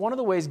God. And so one of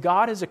the ways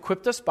God has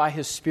equipped us by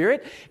His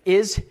Spirit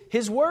is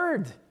His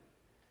Word.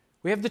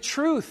 We have the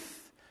truth.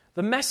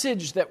 The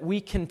message that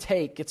we can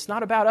take. It's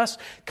not about us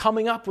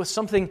coming up with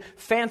something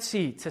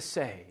fancy to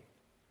say.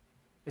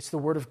 It's the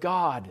Word of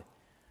God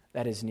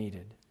that is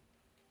needed.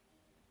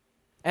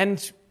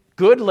 And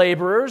good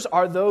laborers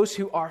are those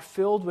who are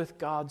filled with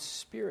God's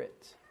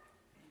Spirit.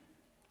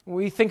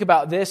 We think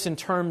about this in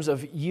terms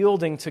of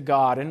yielding to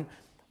God. And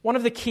one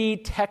of the key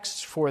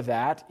texts for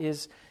that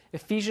is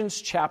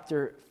Ephesians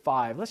chapter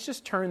 5. Let's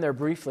just turn there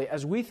briefly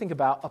as we think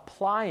about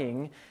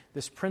applying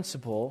this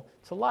principle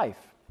to life.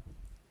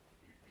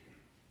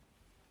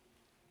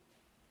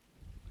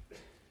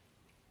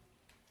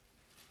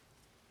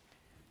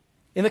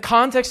 In the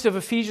context of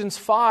Ephesians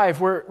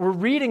 5, we're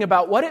reading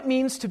about what it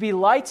means to be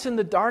lights in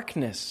the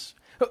darkness,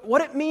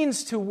 what it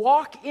means to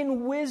walk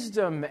in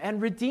wisdom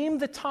and redeem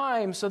the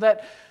time so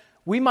that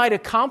we might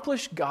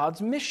accomplish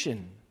God's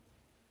mission.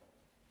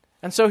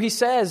 And so he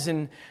says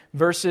in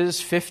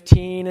verses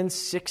 15 and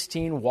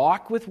 16,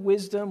 walk with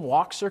wisdom,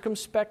 walk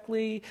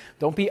circumspectly,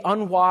 don't be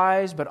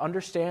unwise, but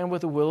understand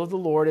what the will of the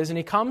Lord is. And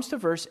he comes to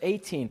verse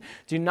 18,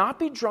 do not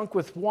be drunk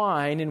with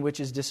wine in which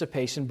is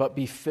dissipation, but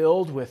be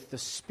filled with the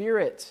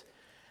Spirit.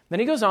 Then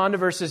he goes on to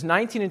verses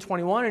 19 and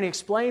 21, and he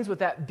explains what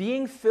that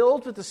being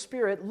filled with the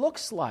Spirit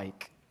looks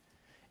like.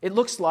 It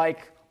looks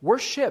like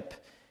worship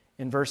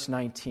in verse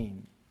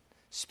 19.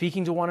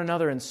 Speaking to one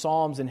another in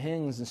psalms and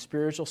hymns and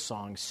spiritual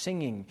songs,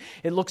 singing.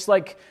 It looks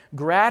like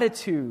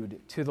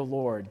gratitude to the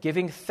Lord,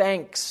 giving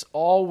thanks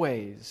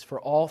always for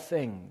all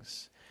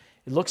things.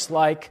 It looks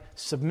like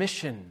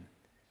submission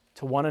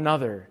to one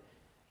another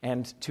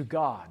and to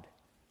God,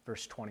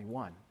 verse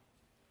 21.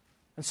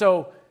 And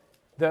so,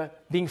 the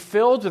being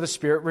filled with the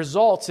Spirit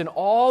results in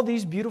all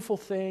these beautiful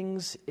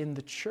things in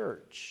the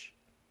church.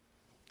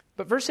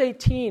 But verse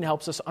 18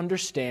 helps us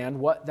understand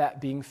what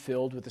that being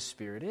filled with the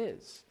Spirit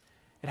is.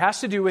 It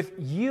has to do with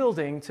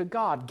yielding to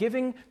God,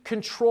 giving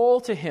control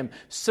to Him,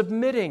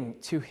 submitting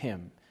to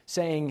Him,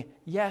 saying,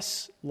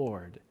 "Yes,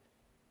 Lord,"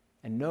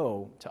 and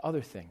no to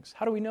other things.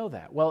 How do we know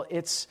that? Well,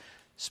 it's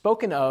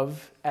spoken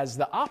of as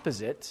the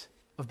opposite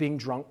of being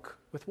drunk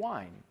with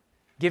wine.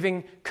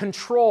 Giving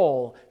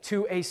control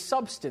to a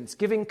substance,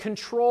 giving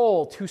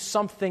control to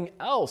something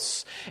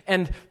else.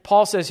 And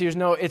Paul says here,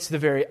 no, it's the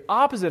very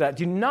opposite.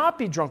 Do not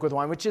be drunk with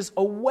wine, which is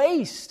a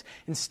waste.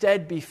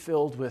 Instead, be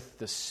filled with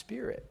the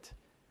Spirit.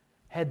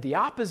 Head the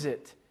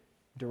opposite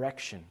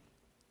direction.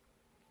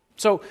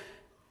 So,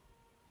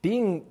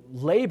 being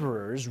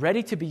laborers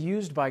ready to be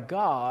used by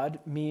God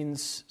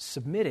means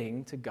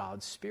submitting to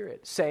God's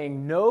Spirit,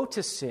 saying no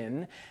to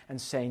sin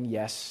and saying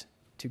yes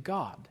to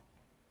God.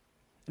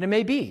 And it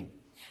may be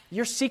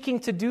you're seeking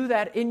to do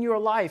that in your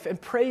life, and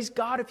praise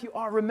God if you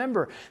are.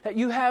 Remember that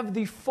you have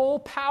the full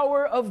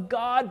power of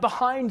God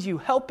behind you,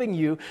 helping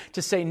you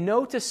to say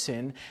no to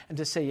sin and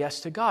to say yes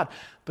to God.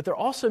 But there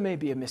also may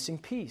be a missing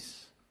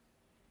piece.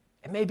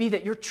 It may be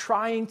that you're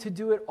trying to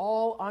do it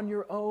all on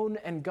your own,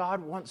 and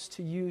God wants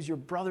to use your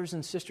brothers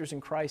and sisters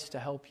in Christ to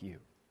help you.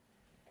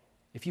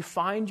 If you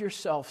find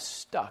yourself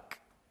stuck,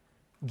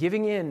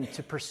 giving in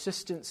to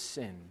persistent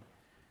sin,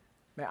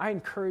 may I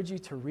encourage you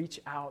to reach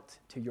out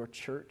to your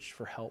church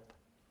for help.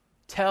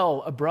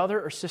 Tell a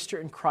brother or sister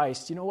in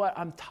Christ, you know what,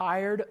 I'm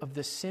tired of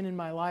this sin in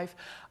my life.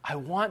 I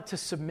want to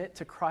submit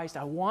to Christ.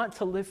 I want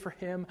to live for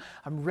Him.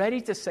 I'm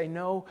ready to say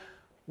no.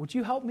 Would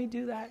you help me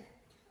do that?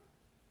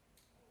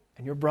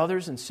 And your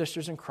brothers and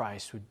sisters in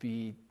Christ would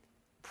be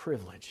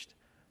privileged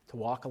to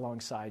walk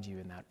alongside you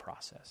in that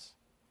process.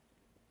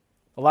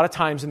 A lot of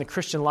times in the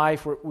Christian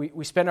life,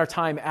 we spend our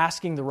time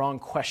asking the wrong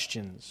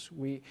questions.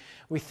 We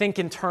think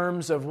in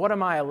terms of, what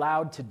am I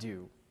allowed to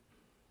do?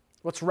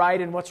 What's right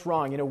and what's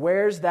wrong?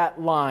 Where's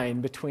that line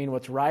between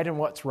what's right and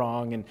what's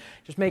wrong? And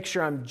just make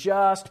sure I'm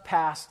just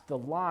past the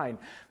line.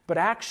 But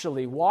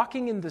actually,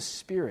 walking in the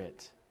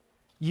Spirit,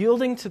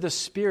 yielding to the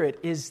Spirit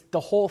is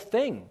the whole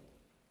thing.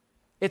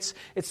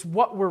 It's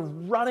what we're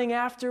running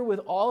after with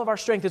all of our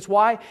strength. It's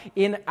why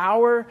in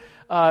our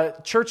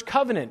church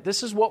covenant,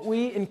 this is what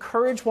we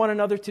encourage one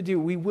another to do.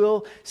 We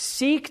will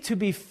seek to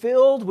be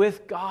filled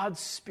with God's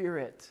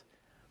Spirit.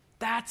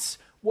 That's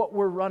what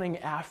we're running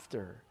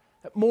after.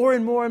 That more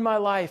and more in my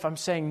life, I'm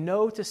saying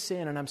no to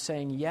sin and I'm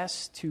saying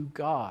yes to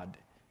God.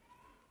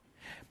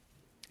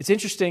 It's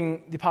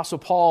interesting, the Apostle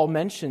Paul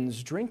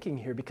mentions drinking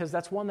here because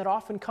that's one that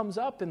often comes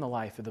up in the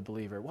life of the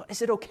believer. Well,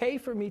 is it okay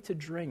for me to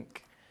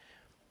drink?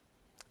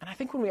 And I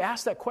think when we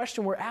ask that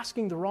question, we're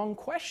asking the wrong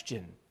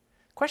question.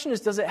 The question is,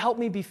 does it help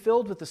me be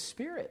filled with the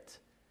Spirit?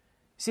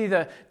 See,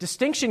 the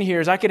distinction here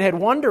is I could head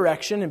one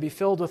direction and be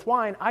filled with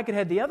wine. I could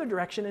head the other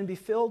direction and be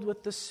filled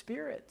with the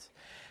Spirit.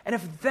 And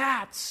if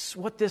that's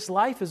what this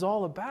life is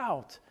all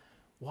about,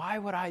 why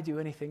would I do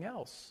anything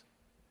else?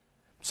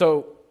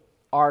 So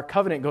our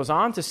covenant goes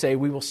on to say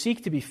we will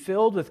seek to be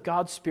filled with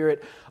God's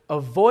Spirit,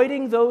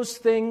 avoiding those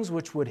things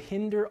which would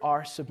hinder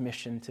our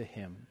submission to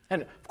Him.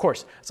 And of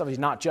course, it's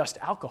obviously not just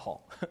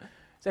alcohol.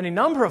 There's any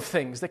number of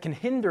things that can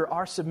hinder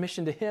our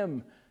submission to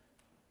Him.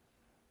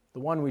 The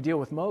one we deal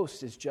with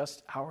most is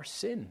just our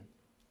sin.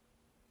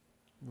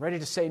 Ready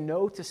to say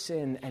no to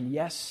sin and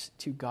yes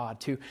to God,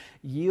 to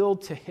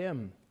yield to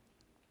Him.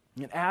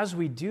 And as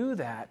we do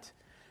that,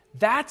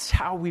 that's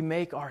how we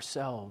make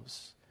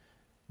ourselves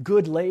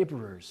good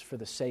laborers for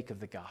the sake of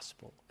the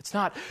gospel. It's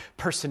not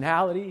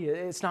personality,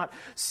 it's not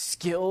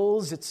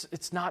skills,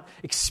 it's not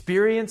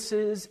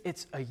experiences,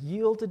 it's a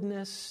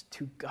yieldedness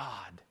to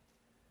God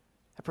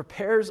that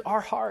prepares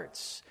our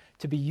hearts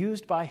to be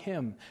used by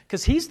Him,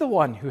 because He's the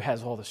one who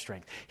has all the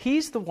strength.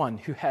 He's the one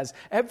who has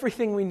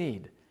everything we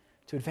need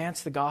to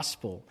advance the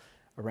gospel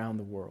around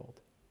the world.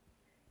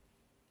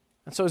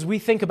 And so as we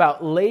think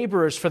about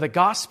laborers for the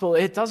gospel,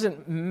 it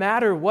doesn't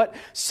matter what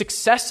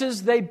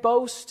successes they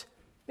boast.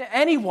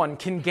 Anyone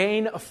can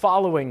gain a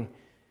following.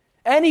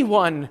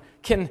 Anyone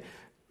can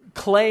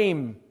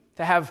claim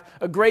to have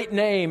a great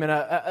name and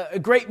a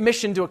great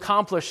mission to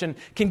accomplish and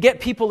can get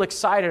people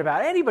excited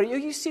about it. Anybody.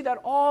 You see that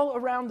all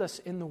around us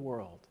in the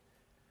world.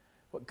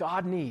 What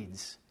God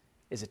needs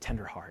is a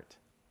tender heart,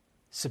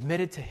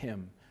 submitted to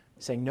Him,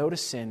 saying no to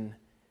sin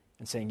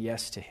and saying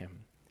yes to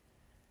Him.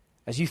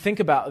 As you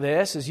think about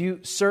this, as you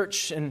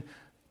search and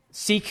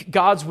seek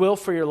God's will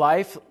for your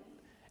life,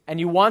 and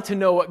you want to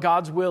know what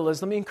God's will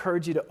is, let me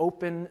encourage you to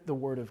open the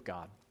Word of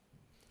God.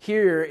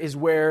 Here is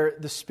where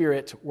the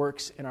Spirit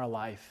works in our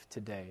life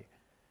today.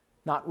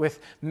 Not with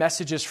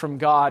messages from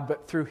God,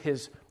 but through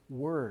His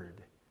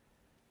Word.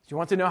 If you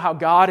want to know how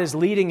God is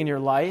leading in your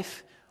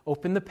life,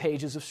 open the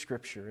pages of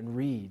Scripture and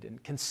read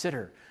and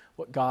consider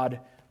what God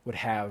would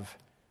have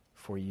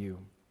for you.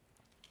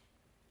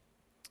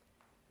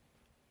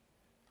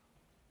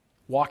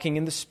 Walking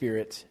in the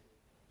Spirit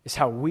is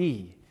how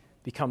we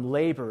become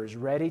laborers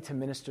ready to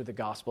minister the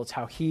gospel. It's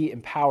how He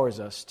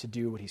empowers us to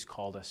do what He's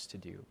called us to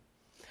do.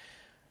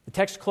 The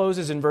text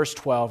closes in verse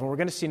 12, and we're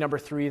going to see number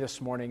 3 this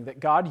morning,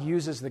 that God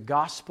uses the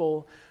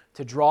gospel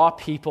to draw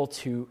people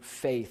to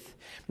faith.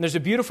 And there's a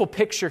beautiful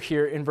picture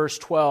here in verse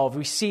 12.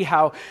 We see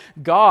how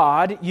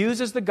God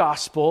uses the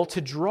gospel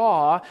to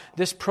draw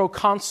this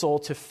proconsul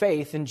to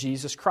faith in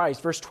Jesus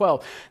Christ. Verse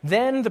 12,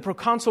 then the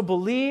proconsul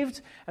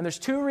believed, and there's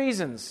 2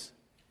 reasons.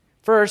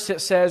 First,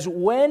 it says,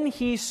 when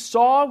he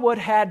saw what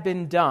had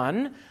been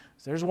done,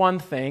 there's one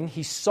thing,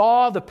 he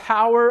saw the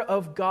power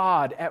of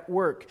God at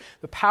work,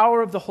 the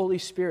power of the Holy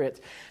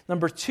Spirit.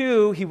 Number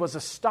 2, he was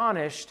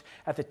astonished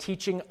at the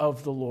teaching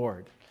of the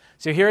Lord.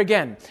 So here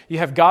again, you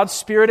have God's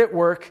Spirit at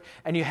work,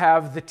 and you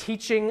have the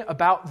teaching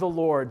about the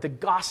Lord, the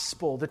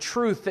gospel, the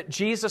truth that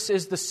Jesus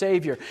is the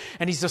Savior.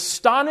 And he's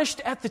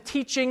astonished at the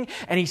teaching,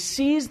 and he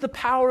sees the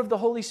power of the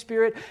Holy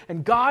Spirit,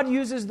 and God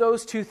uses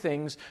those 2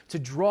 things to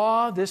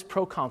draw this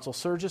proconsul,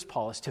 Sergius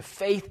Paulus, to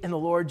faith in the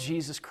Lord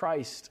Jesus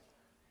Christ.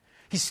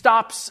 He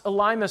stops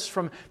Elymas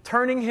from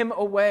turning him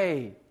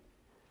away.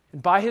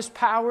 And by his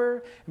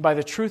power and by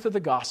the truth of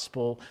the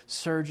gospel,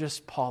 Sergius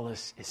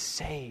Paulus is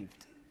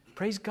saved.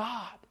 Praise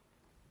God.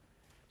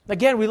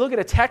 Again, we look at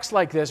a text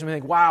like this and we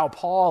think, wow,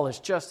 Paul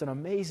is just an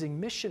amazing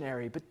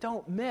missionary. But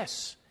don't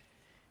miss,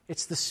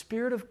 it's the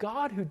Spirit of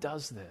God who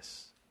does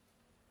this.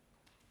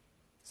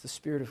 It's the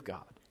Spirit of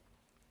God.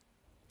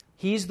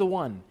 He's the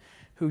one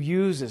who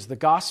uses the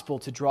gospel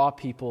to draw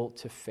people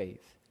to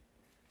faith.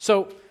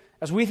 So,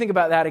 as we think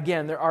about that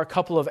again, there are a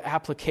couple of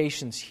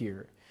applications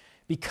here.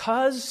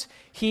 Because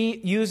he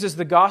uses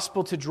the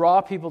gospel to draw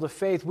people to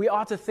faith, we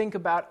ought to think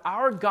about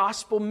our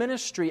gospel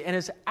ministry, and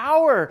is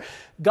our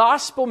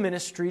gospel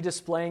ministry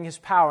displaying his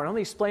power? And let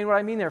me explain what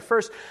I mean there.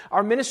 First,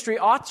 our ministry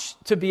ought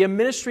to be a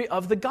ministry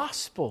of the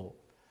gospel.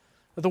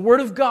 The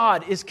Word of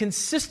God is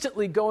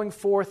consistently going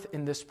forth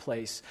in this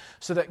place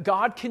so that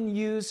God can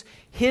use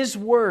His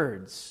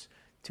words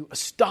to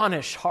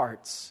astonish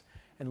hearts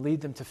and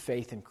lead them to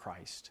faith in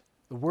Christ.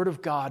 The Word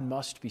of God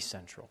must be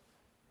central.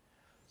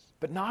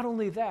 But not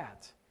only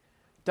that,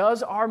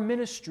 does our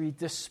ministry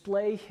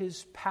display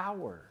His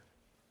power?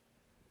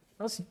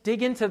 Let's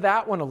dig into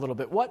that one a little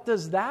bit. What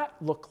does that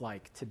look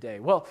like today?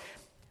 Well,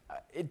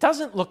 it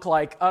doesn't look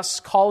like us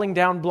calling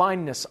down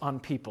blindness on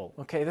people.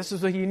 Okay, this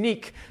is a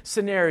unique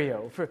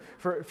scenario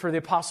for the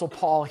Apostle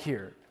Paul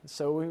here.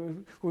 So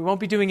we won't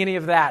be doing any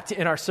of that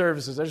in our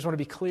services. I just want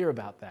to be clear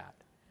about that.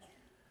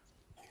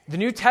 The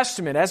New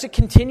Testament, as it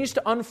continues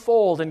to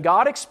unfold, and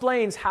God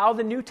explains how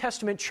the New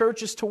Testament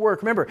church is to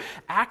work. Remember,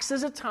 Acts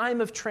is a time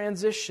of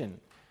transition.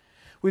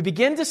 We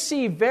begin to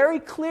see very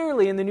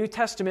clearly in the New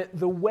Testament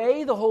the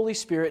way the Holy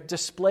Spirit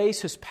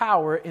displays His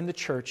power in the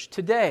church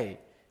today.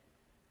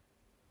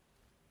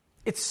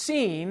 It's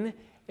seen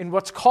in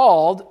what's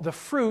called the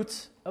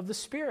fruit of the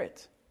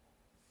Spirit.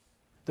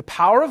 The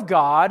power of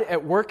God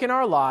at work in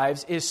our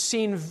lives is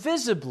seen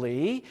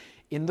visibly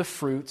in the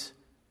fruit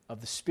of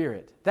the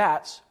Spirit.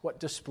 That's what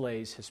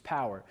displays His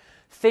power.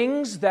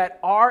 Things that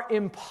are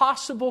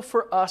impossible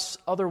for us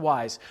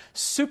otherwise.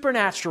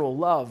 Supernatural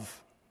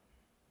love.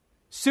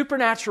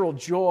 Supernatural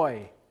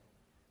joy.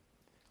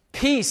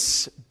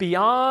 Peace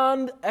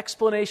beyond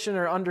explanation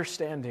or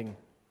understanding.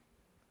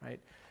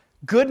 Right?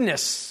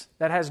 Goodness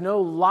that has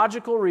no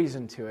logical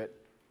reason to it.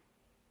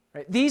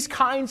 Right? These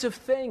kinds of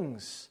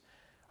things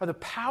are the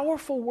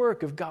powerful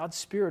work of God's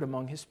Spirit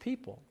among His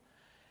people.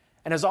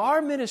 And as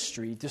our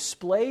ministry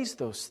displays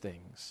those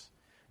things,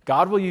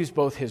 God will use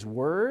both His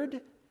Word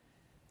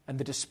and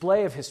the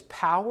display of His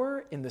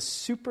power in the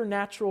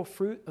supernatural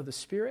fruit of the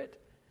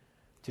Spirit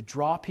to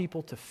draw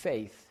people to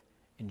faith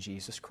in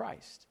Jesus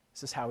Christ.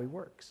 This is how He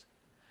works.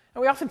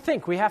 And we often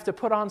think we have to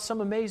put on some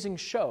amazing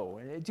show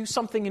and do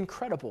something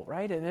incredible,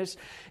 right? And there's,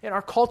 in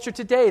our culture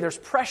today, there's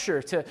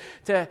pressure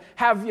to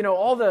have,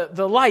 all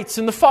the lights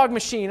and the fog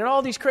machine and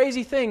all these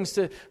crazy things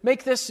to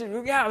make this,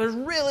 there's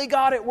really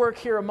God at work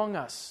here among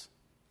us.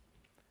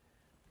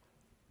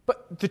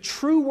 But the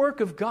true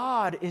work of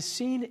God is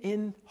seen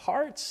in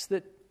hearts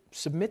that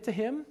submit to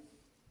Him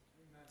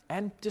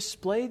and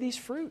display these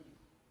fruit.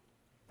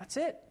 That's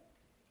it.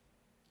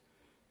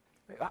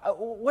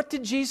 What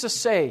did Jesus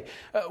say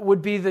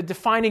would be the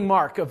defining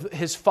mark of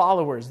His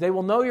followers? They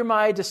will know you're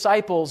my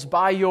disciples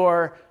by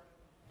your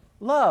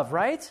love,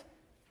 right?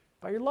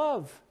 By your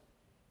love.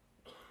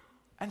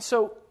 And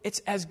so it's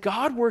as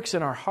God works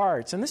in our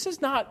hearts, and this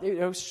is not,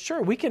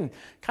 sure, we can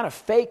kind of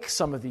fake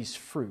some of these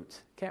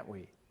fruit, can't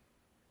we?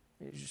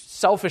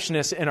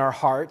 Selfishness in our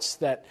hearts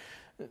that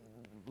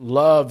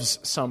loves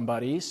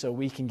somebody so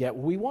we can get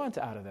what we want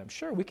out of them.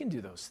 Sure, we can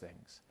do those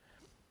things.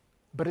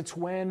 But it's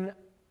when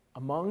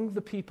among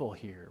the people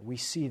here we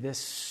see this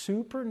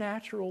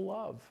supernatural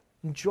love,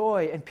 and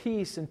joy and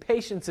peace and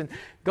patience, and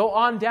go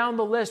on down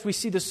the list. We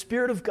see the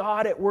Spirit of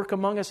God at work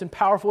among us in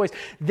powerful ways.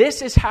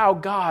 This is how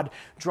God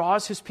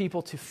draws His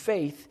people to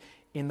faith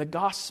in the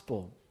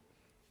gospel.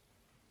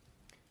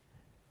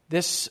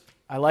 This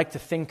I like to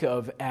think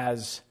of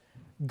as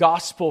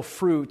gospel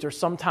fruit, or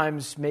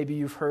sometimes maybe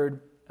you've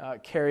heard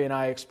Carrie and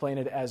I explain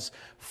it as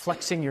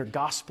flexing your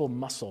gospel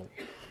muscle.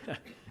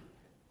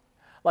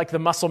 Like the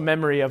muscle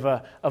memory of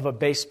a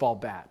baseball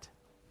bat.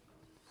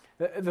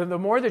 The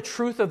more the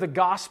truth of the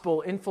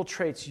gospel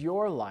infiltrates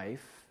your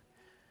life,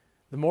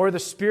 the more the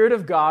Spirit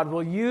of God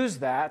will use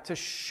that to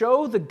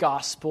show the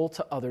gospel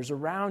to others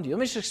around you. Let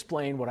me just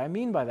explain what I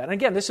mean by that. And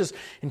again, this is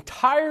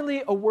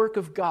entirely a work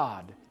of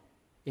God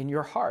in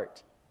your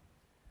heart.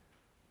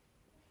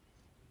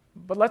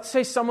 But let's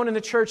say someone in the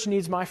church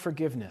needs my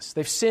forgiveness.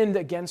 They've sinned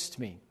against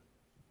me.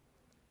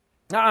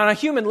 Now, on a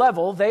human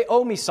level, they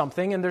owe me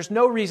something, and there's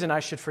no reason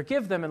I should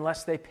forgive them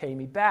unless they pay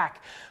me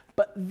back.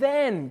 But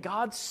then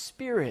God's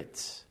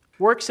Spirit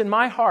works in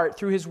my heart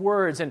through His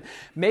words, and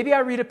maybe I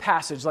read a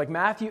passage like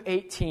Matthew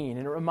 18,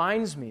 and it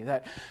reminds me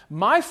that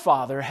my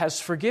Father has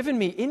forgiven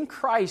me in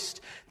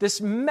Christ this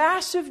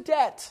massive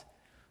debt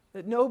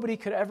that nobody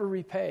could ever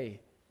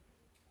repay.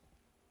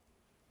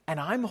 And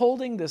I'm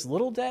holding this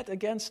little debt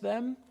against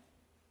them.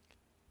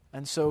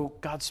 And so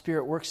God's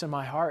Spirit works in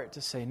my heart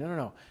to say,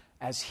 no.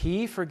 As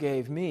He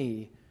forgave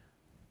me,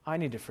 I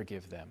need to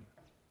forgive them.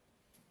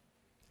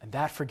 And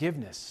that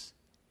forgiveness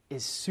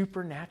is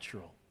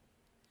supernatural.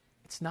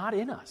 It's not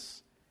in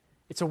us.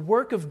 It's a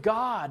work of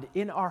God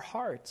in our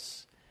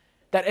hearts.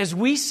 That as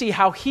we see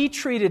how He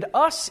treated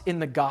us in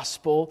the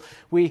gospel,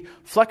 we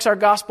flex our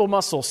gospel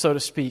muscle, so to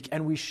speak,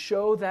 and we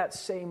show that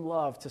same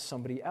love to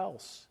somebody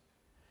else.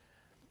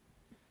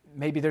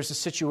 Maybe there's a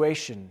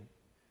situation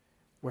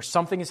where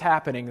something is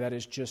happening that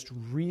is just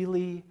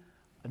really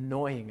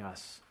annoying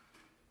us.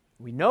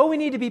 We know we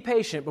need to be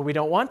patient, but we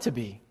don't want to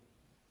be.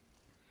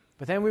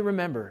 But then we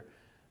remember,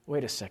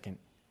 wait a second.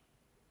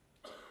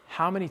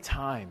 How many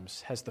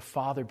times has the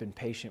Father been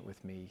patient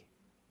with me?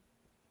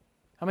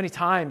 How many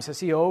times has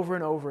He over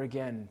and over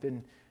again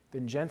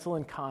been gentle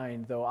and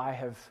kind, though I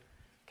have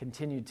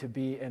continued to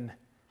be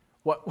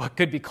what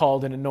could be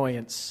called an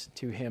annoyance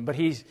to Him? But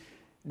He's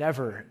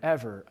never,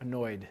 ever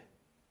annoyed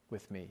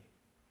with me.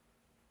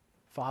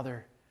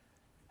 Father,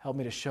 help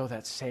me to show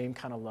that same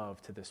kind of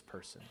love to this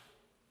person.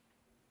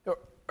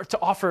 Or to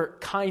offer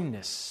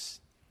kindness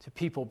to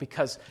people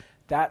because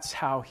that's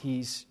how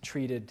He's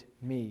treated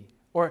me.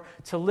 Or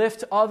to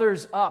lift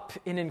others up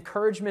in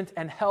encouragement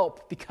and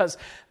help because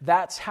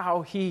that's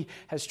how He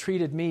has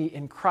treated me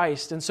in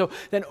Christ. And so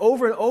then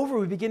over and over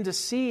we begin to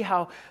see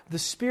how the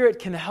Spirit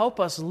can help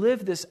us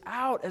live this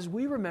out as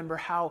we remember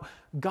how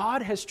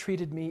God has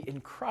treated me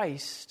in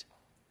Christ.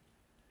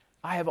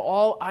 I have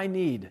all I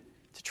need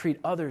to treat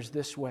others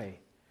this way.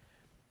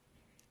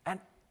 And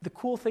the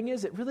cool thing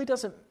is, it really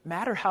doesn't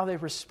matter how they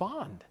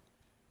respond.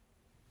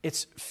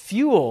 It's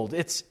fueled,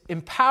 it's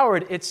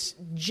empowered, it's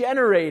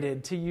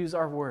generated, to use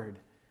our word,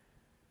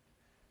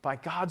 by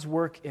God's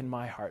work in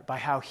my heart, by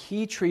how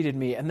He treated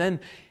me. And then,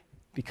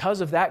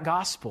 because of that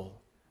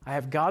gospel, I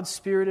have God's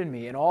Spirit in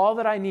me and all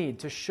that I need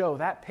to show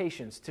that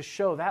patience, to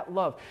show that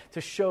love,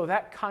 to show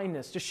that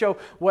kindness, to show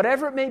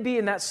whatever it may be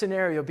in that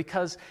scenario,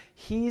 because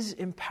He's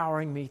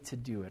empowering me to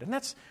do it. And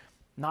that's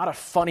not a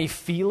funny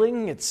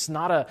feeling. It's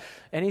not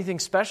anything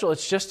special.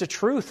 It's just a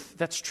truth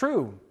that's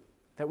true,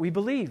 that we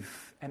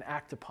believe and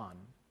act upon.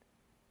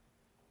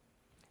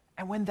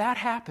 And when that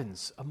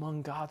happens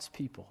among God's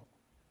people,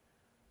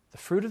 the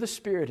fruit of the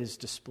Spirit is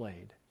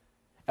displayed.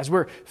 As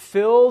we're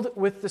filled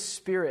with the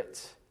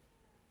Spirit,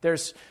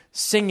 there's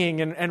singing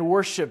and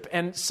worship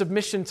and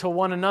submission to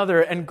one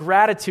another and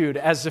gratitude,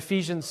 as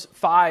Ephesians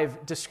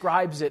 5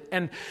 describes it.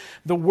 And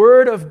the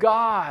Word of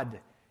God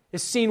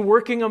is seen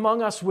working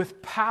among us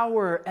with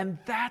power, and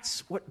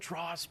that's what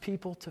draws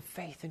people to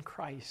faith in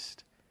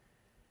Christ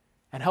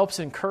and helps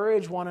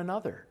encourage one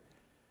another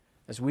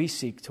as we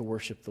seek to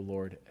worship the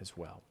Lord as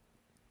well.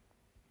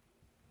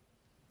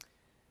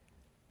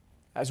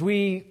 As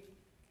we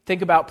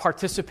think about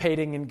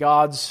participating in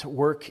God's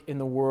work in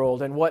the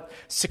world and what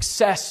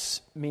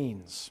success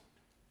means,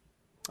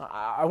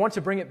 I want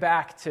to bring it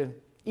back to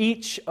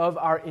each of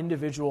our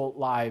individual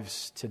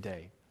lives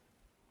today.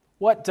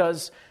 What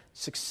does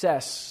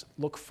success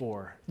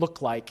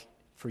look like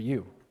for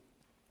you?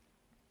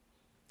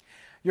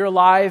 You're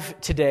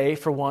alive today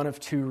for one of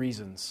two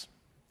reasons.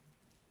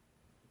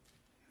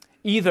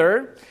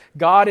 Either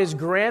God is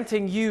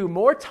granting you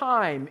more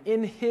time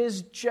in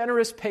His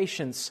generous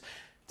patience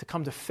to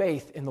come to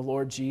faith in the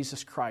Lord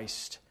Jesus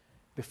Christ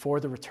before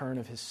the return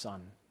of His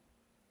Son.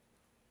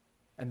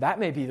 And that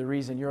may be the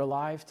reason you're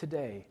alive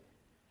today,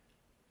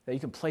 that you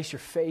can place your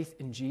faith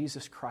in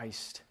Jesus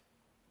Christ.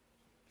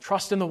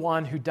 Trust in the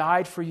one who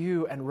died for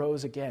you and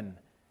rose again.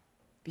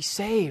 Be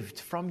saved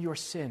from your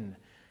sin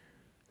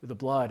through the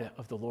blood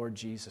of the Lord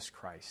Jesus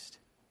Christ.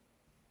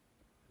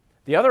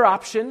 The other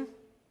option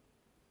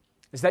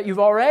is that you've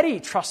already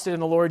trusted in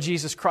the Lord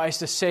Jesus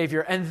Christ as Savior,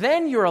 and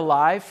then you're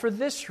alive for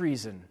this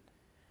reason: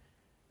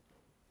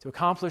 to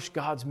accomplish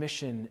God's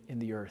mission in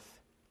the earth.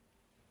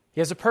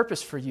 He has a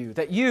purpose for you,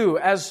 that you,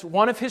 as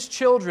one of His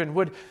children,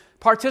 would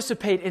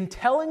participate in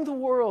telling the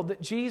world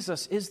that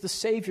Jesus is the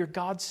Savior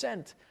God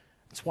sent.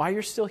 That's why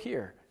you're still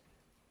here.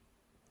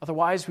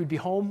 Otherwise, we'd be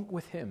home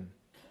with Him,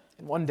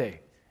 and one day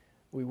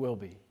we will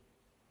be.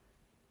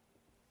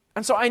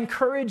 And so I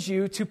encourage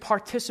you to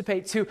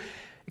participate, to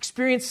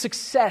experience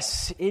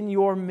success in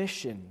your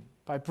mission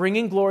by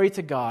bringing glory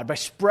to God, by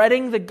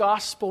spreading the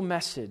gospel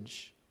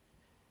message,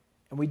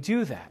 And we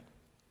do that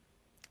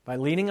by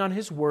leaning on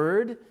His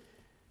Word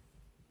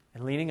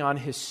and leaning on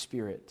His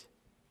Spirit.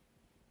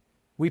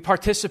 We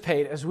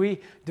participate as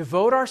we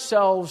devote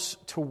ourselves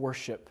to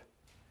worship,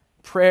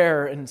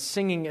 prayer and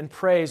singing and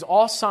praise,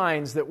 all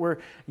signs that we're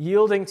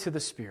yielding to the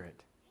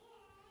Spirit,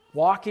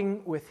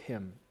 walking with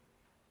Him,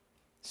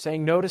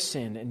 saying no to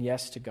sin and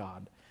yes to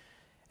God.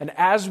 And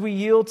as we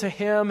yield to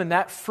Him and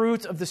that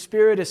fruit of the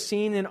Spirit is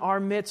seen in our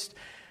midst,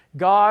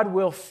 God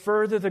will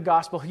further the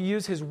gospel. He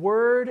uses His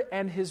Word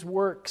and His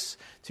works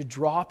to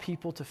draw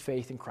people to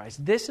faith in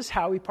Christ. This is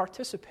how we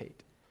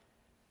participate.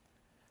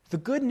 The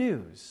good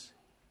news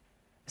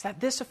is that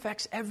this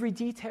affects every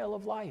detail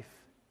of life.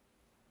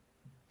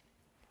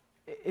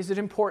 Is it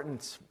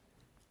important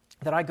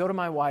that I go to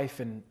my wife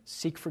and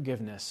seek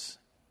forgiveness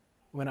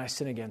when I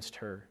sin against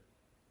her?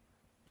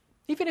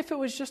 Even if it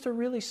was just a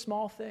really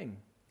small thing.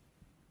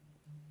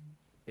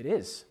 It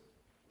is.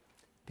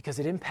 Because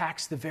it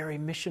impacts the very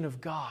mission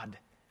of God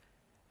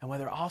and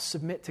whether I'll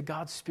submit to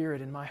God's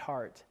Spirit in my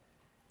heart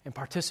and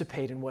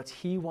participate in what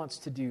He wants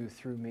to do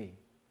through me.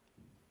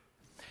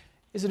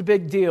 Is it a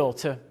big deal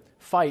to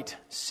fight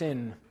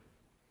sin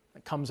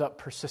that comes up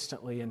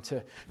persistently and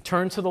to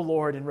turn to the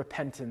Lord in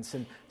repentance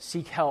and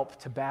seek help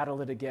to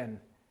battle it again?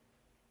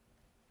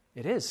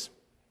 It is.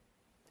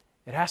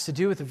 It has to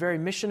do with the very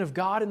mission of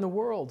God in the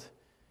world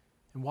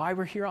and why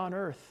we're here on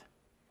earth.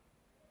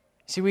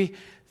 See, we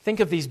think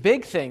of these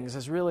big things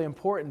as really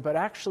important, but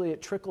actually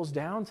it trickles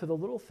down to the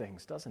little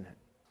things, doesn't it?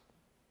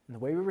 And the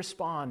way we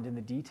respond in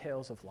the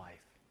details of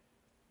life.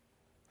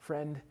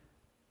 Friend,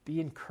 be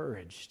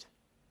encouraged.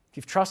 If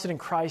you've trusted in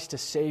Christ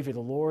as Savior, the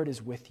Lord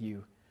is with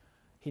you.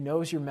 He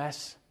knows your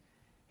mess.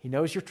 He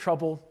knows your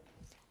trouble.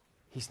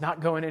 He's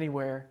not going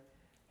anywhere.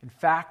 In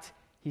fact,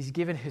 He's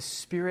given His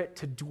Spirit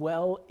to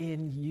dwell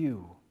in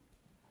you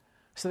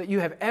so that you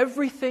have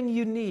everything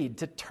you need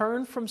to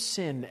turn from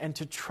sin and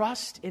to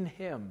trust in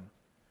Him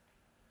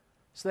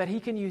so that He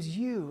can use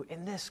you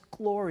in this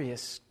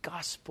glorious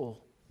gospel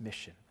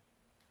mission.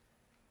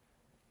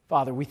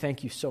 Father, we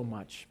thank You so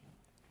much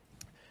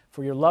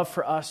for Your love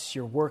for us,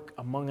 Your work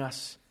among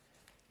us.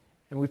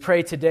 And we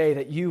pray today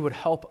that You would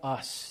help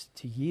us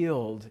to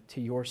yield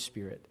to Your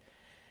Spirit.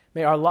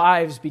 May our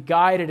lives be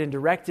guided and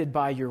directed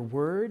by Your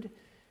Word.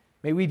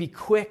 May we be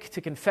quick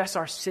to confess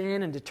our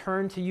sin and to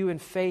turn to You in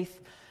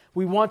faith.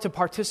 We want to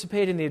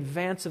participate in the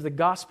advance of the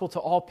gospel to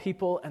all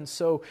people, and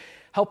so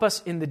help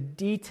us in the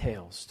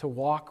details to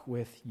walk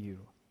with You.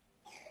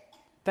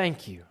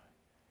 Thank You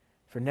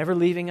for never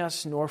leaving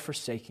us nor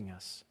forsaking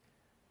us.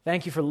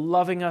 Thank You for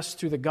loving us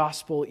through the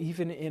gospel,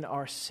 even in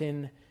our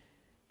sin.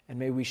 And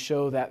may we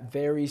show that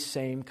very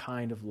same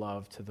kind of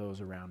love to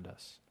those around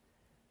us.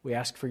 We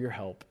ask for Your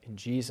help in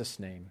Jesus'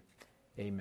 name.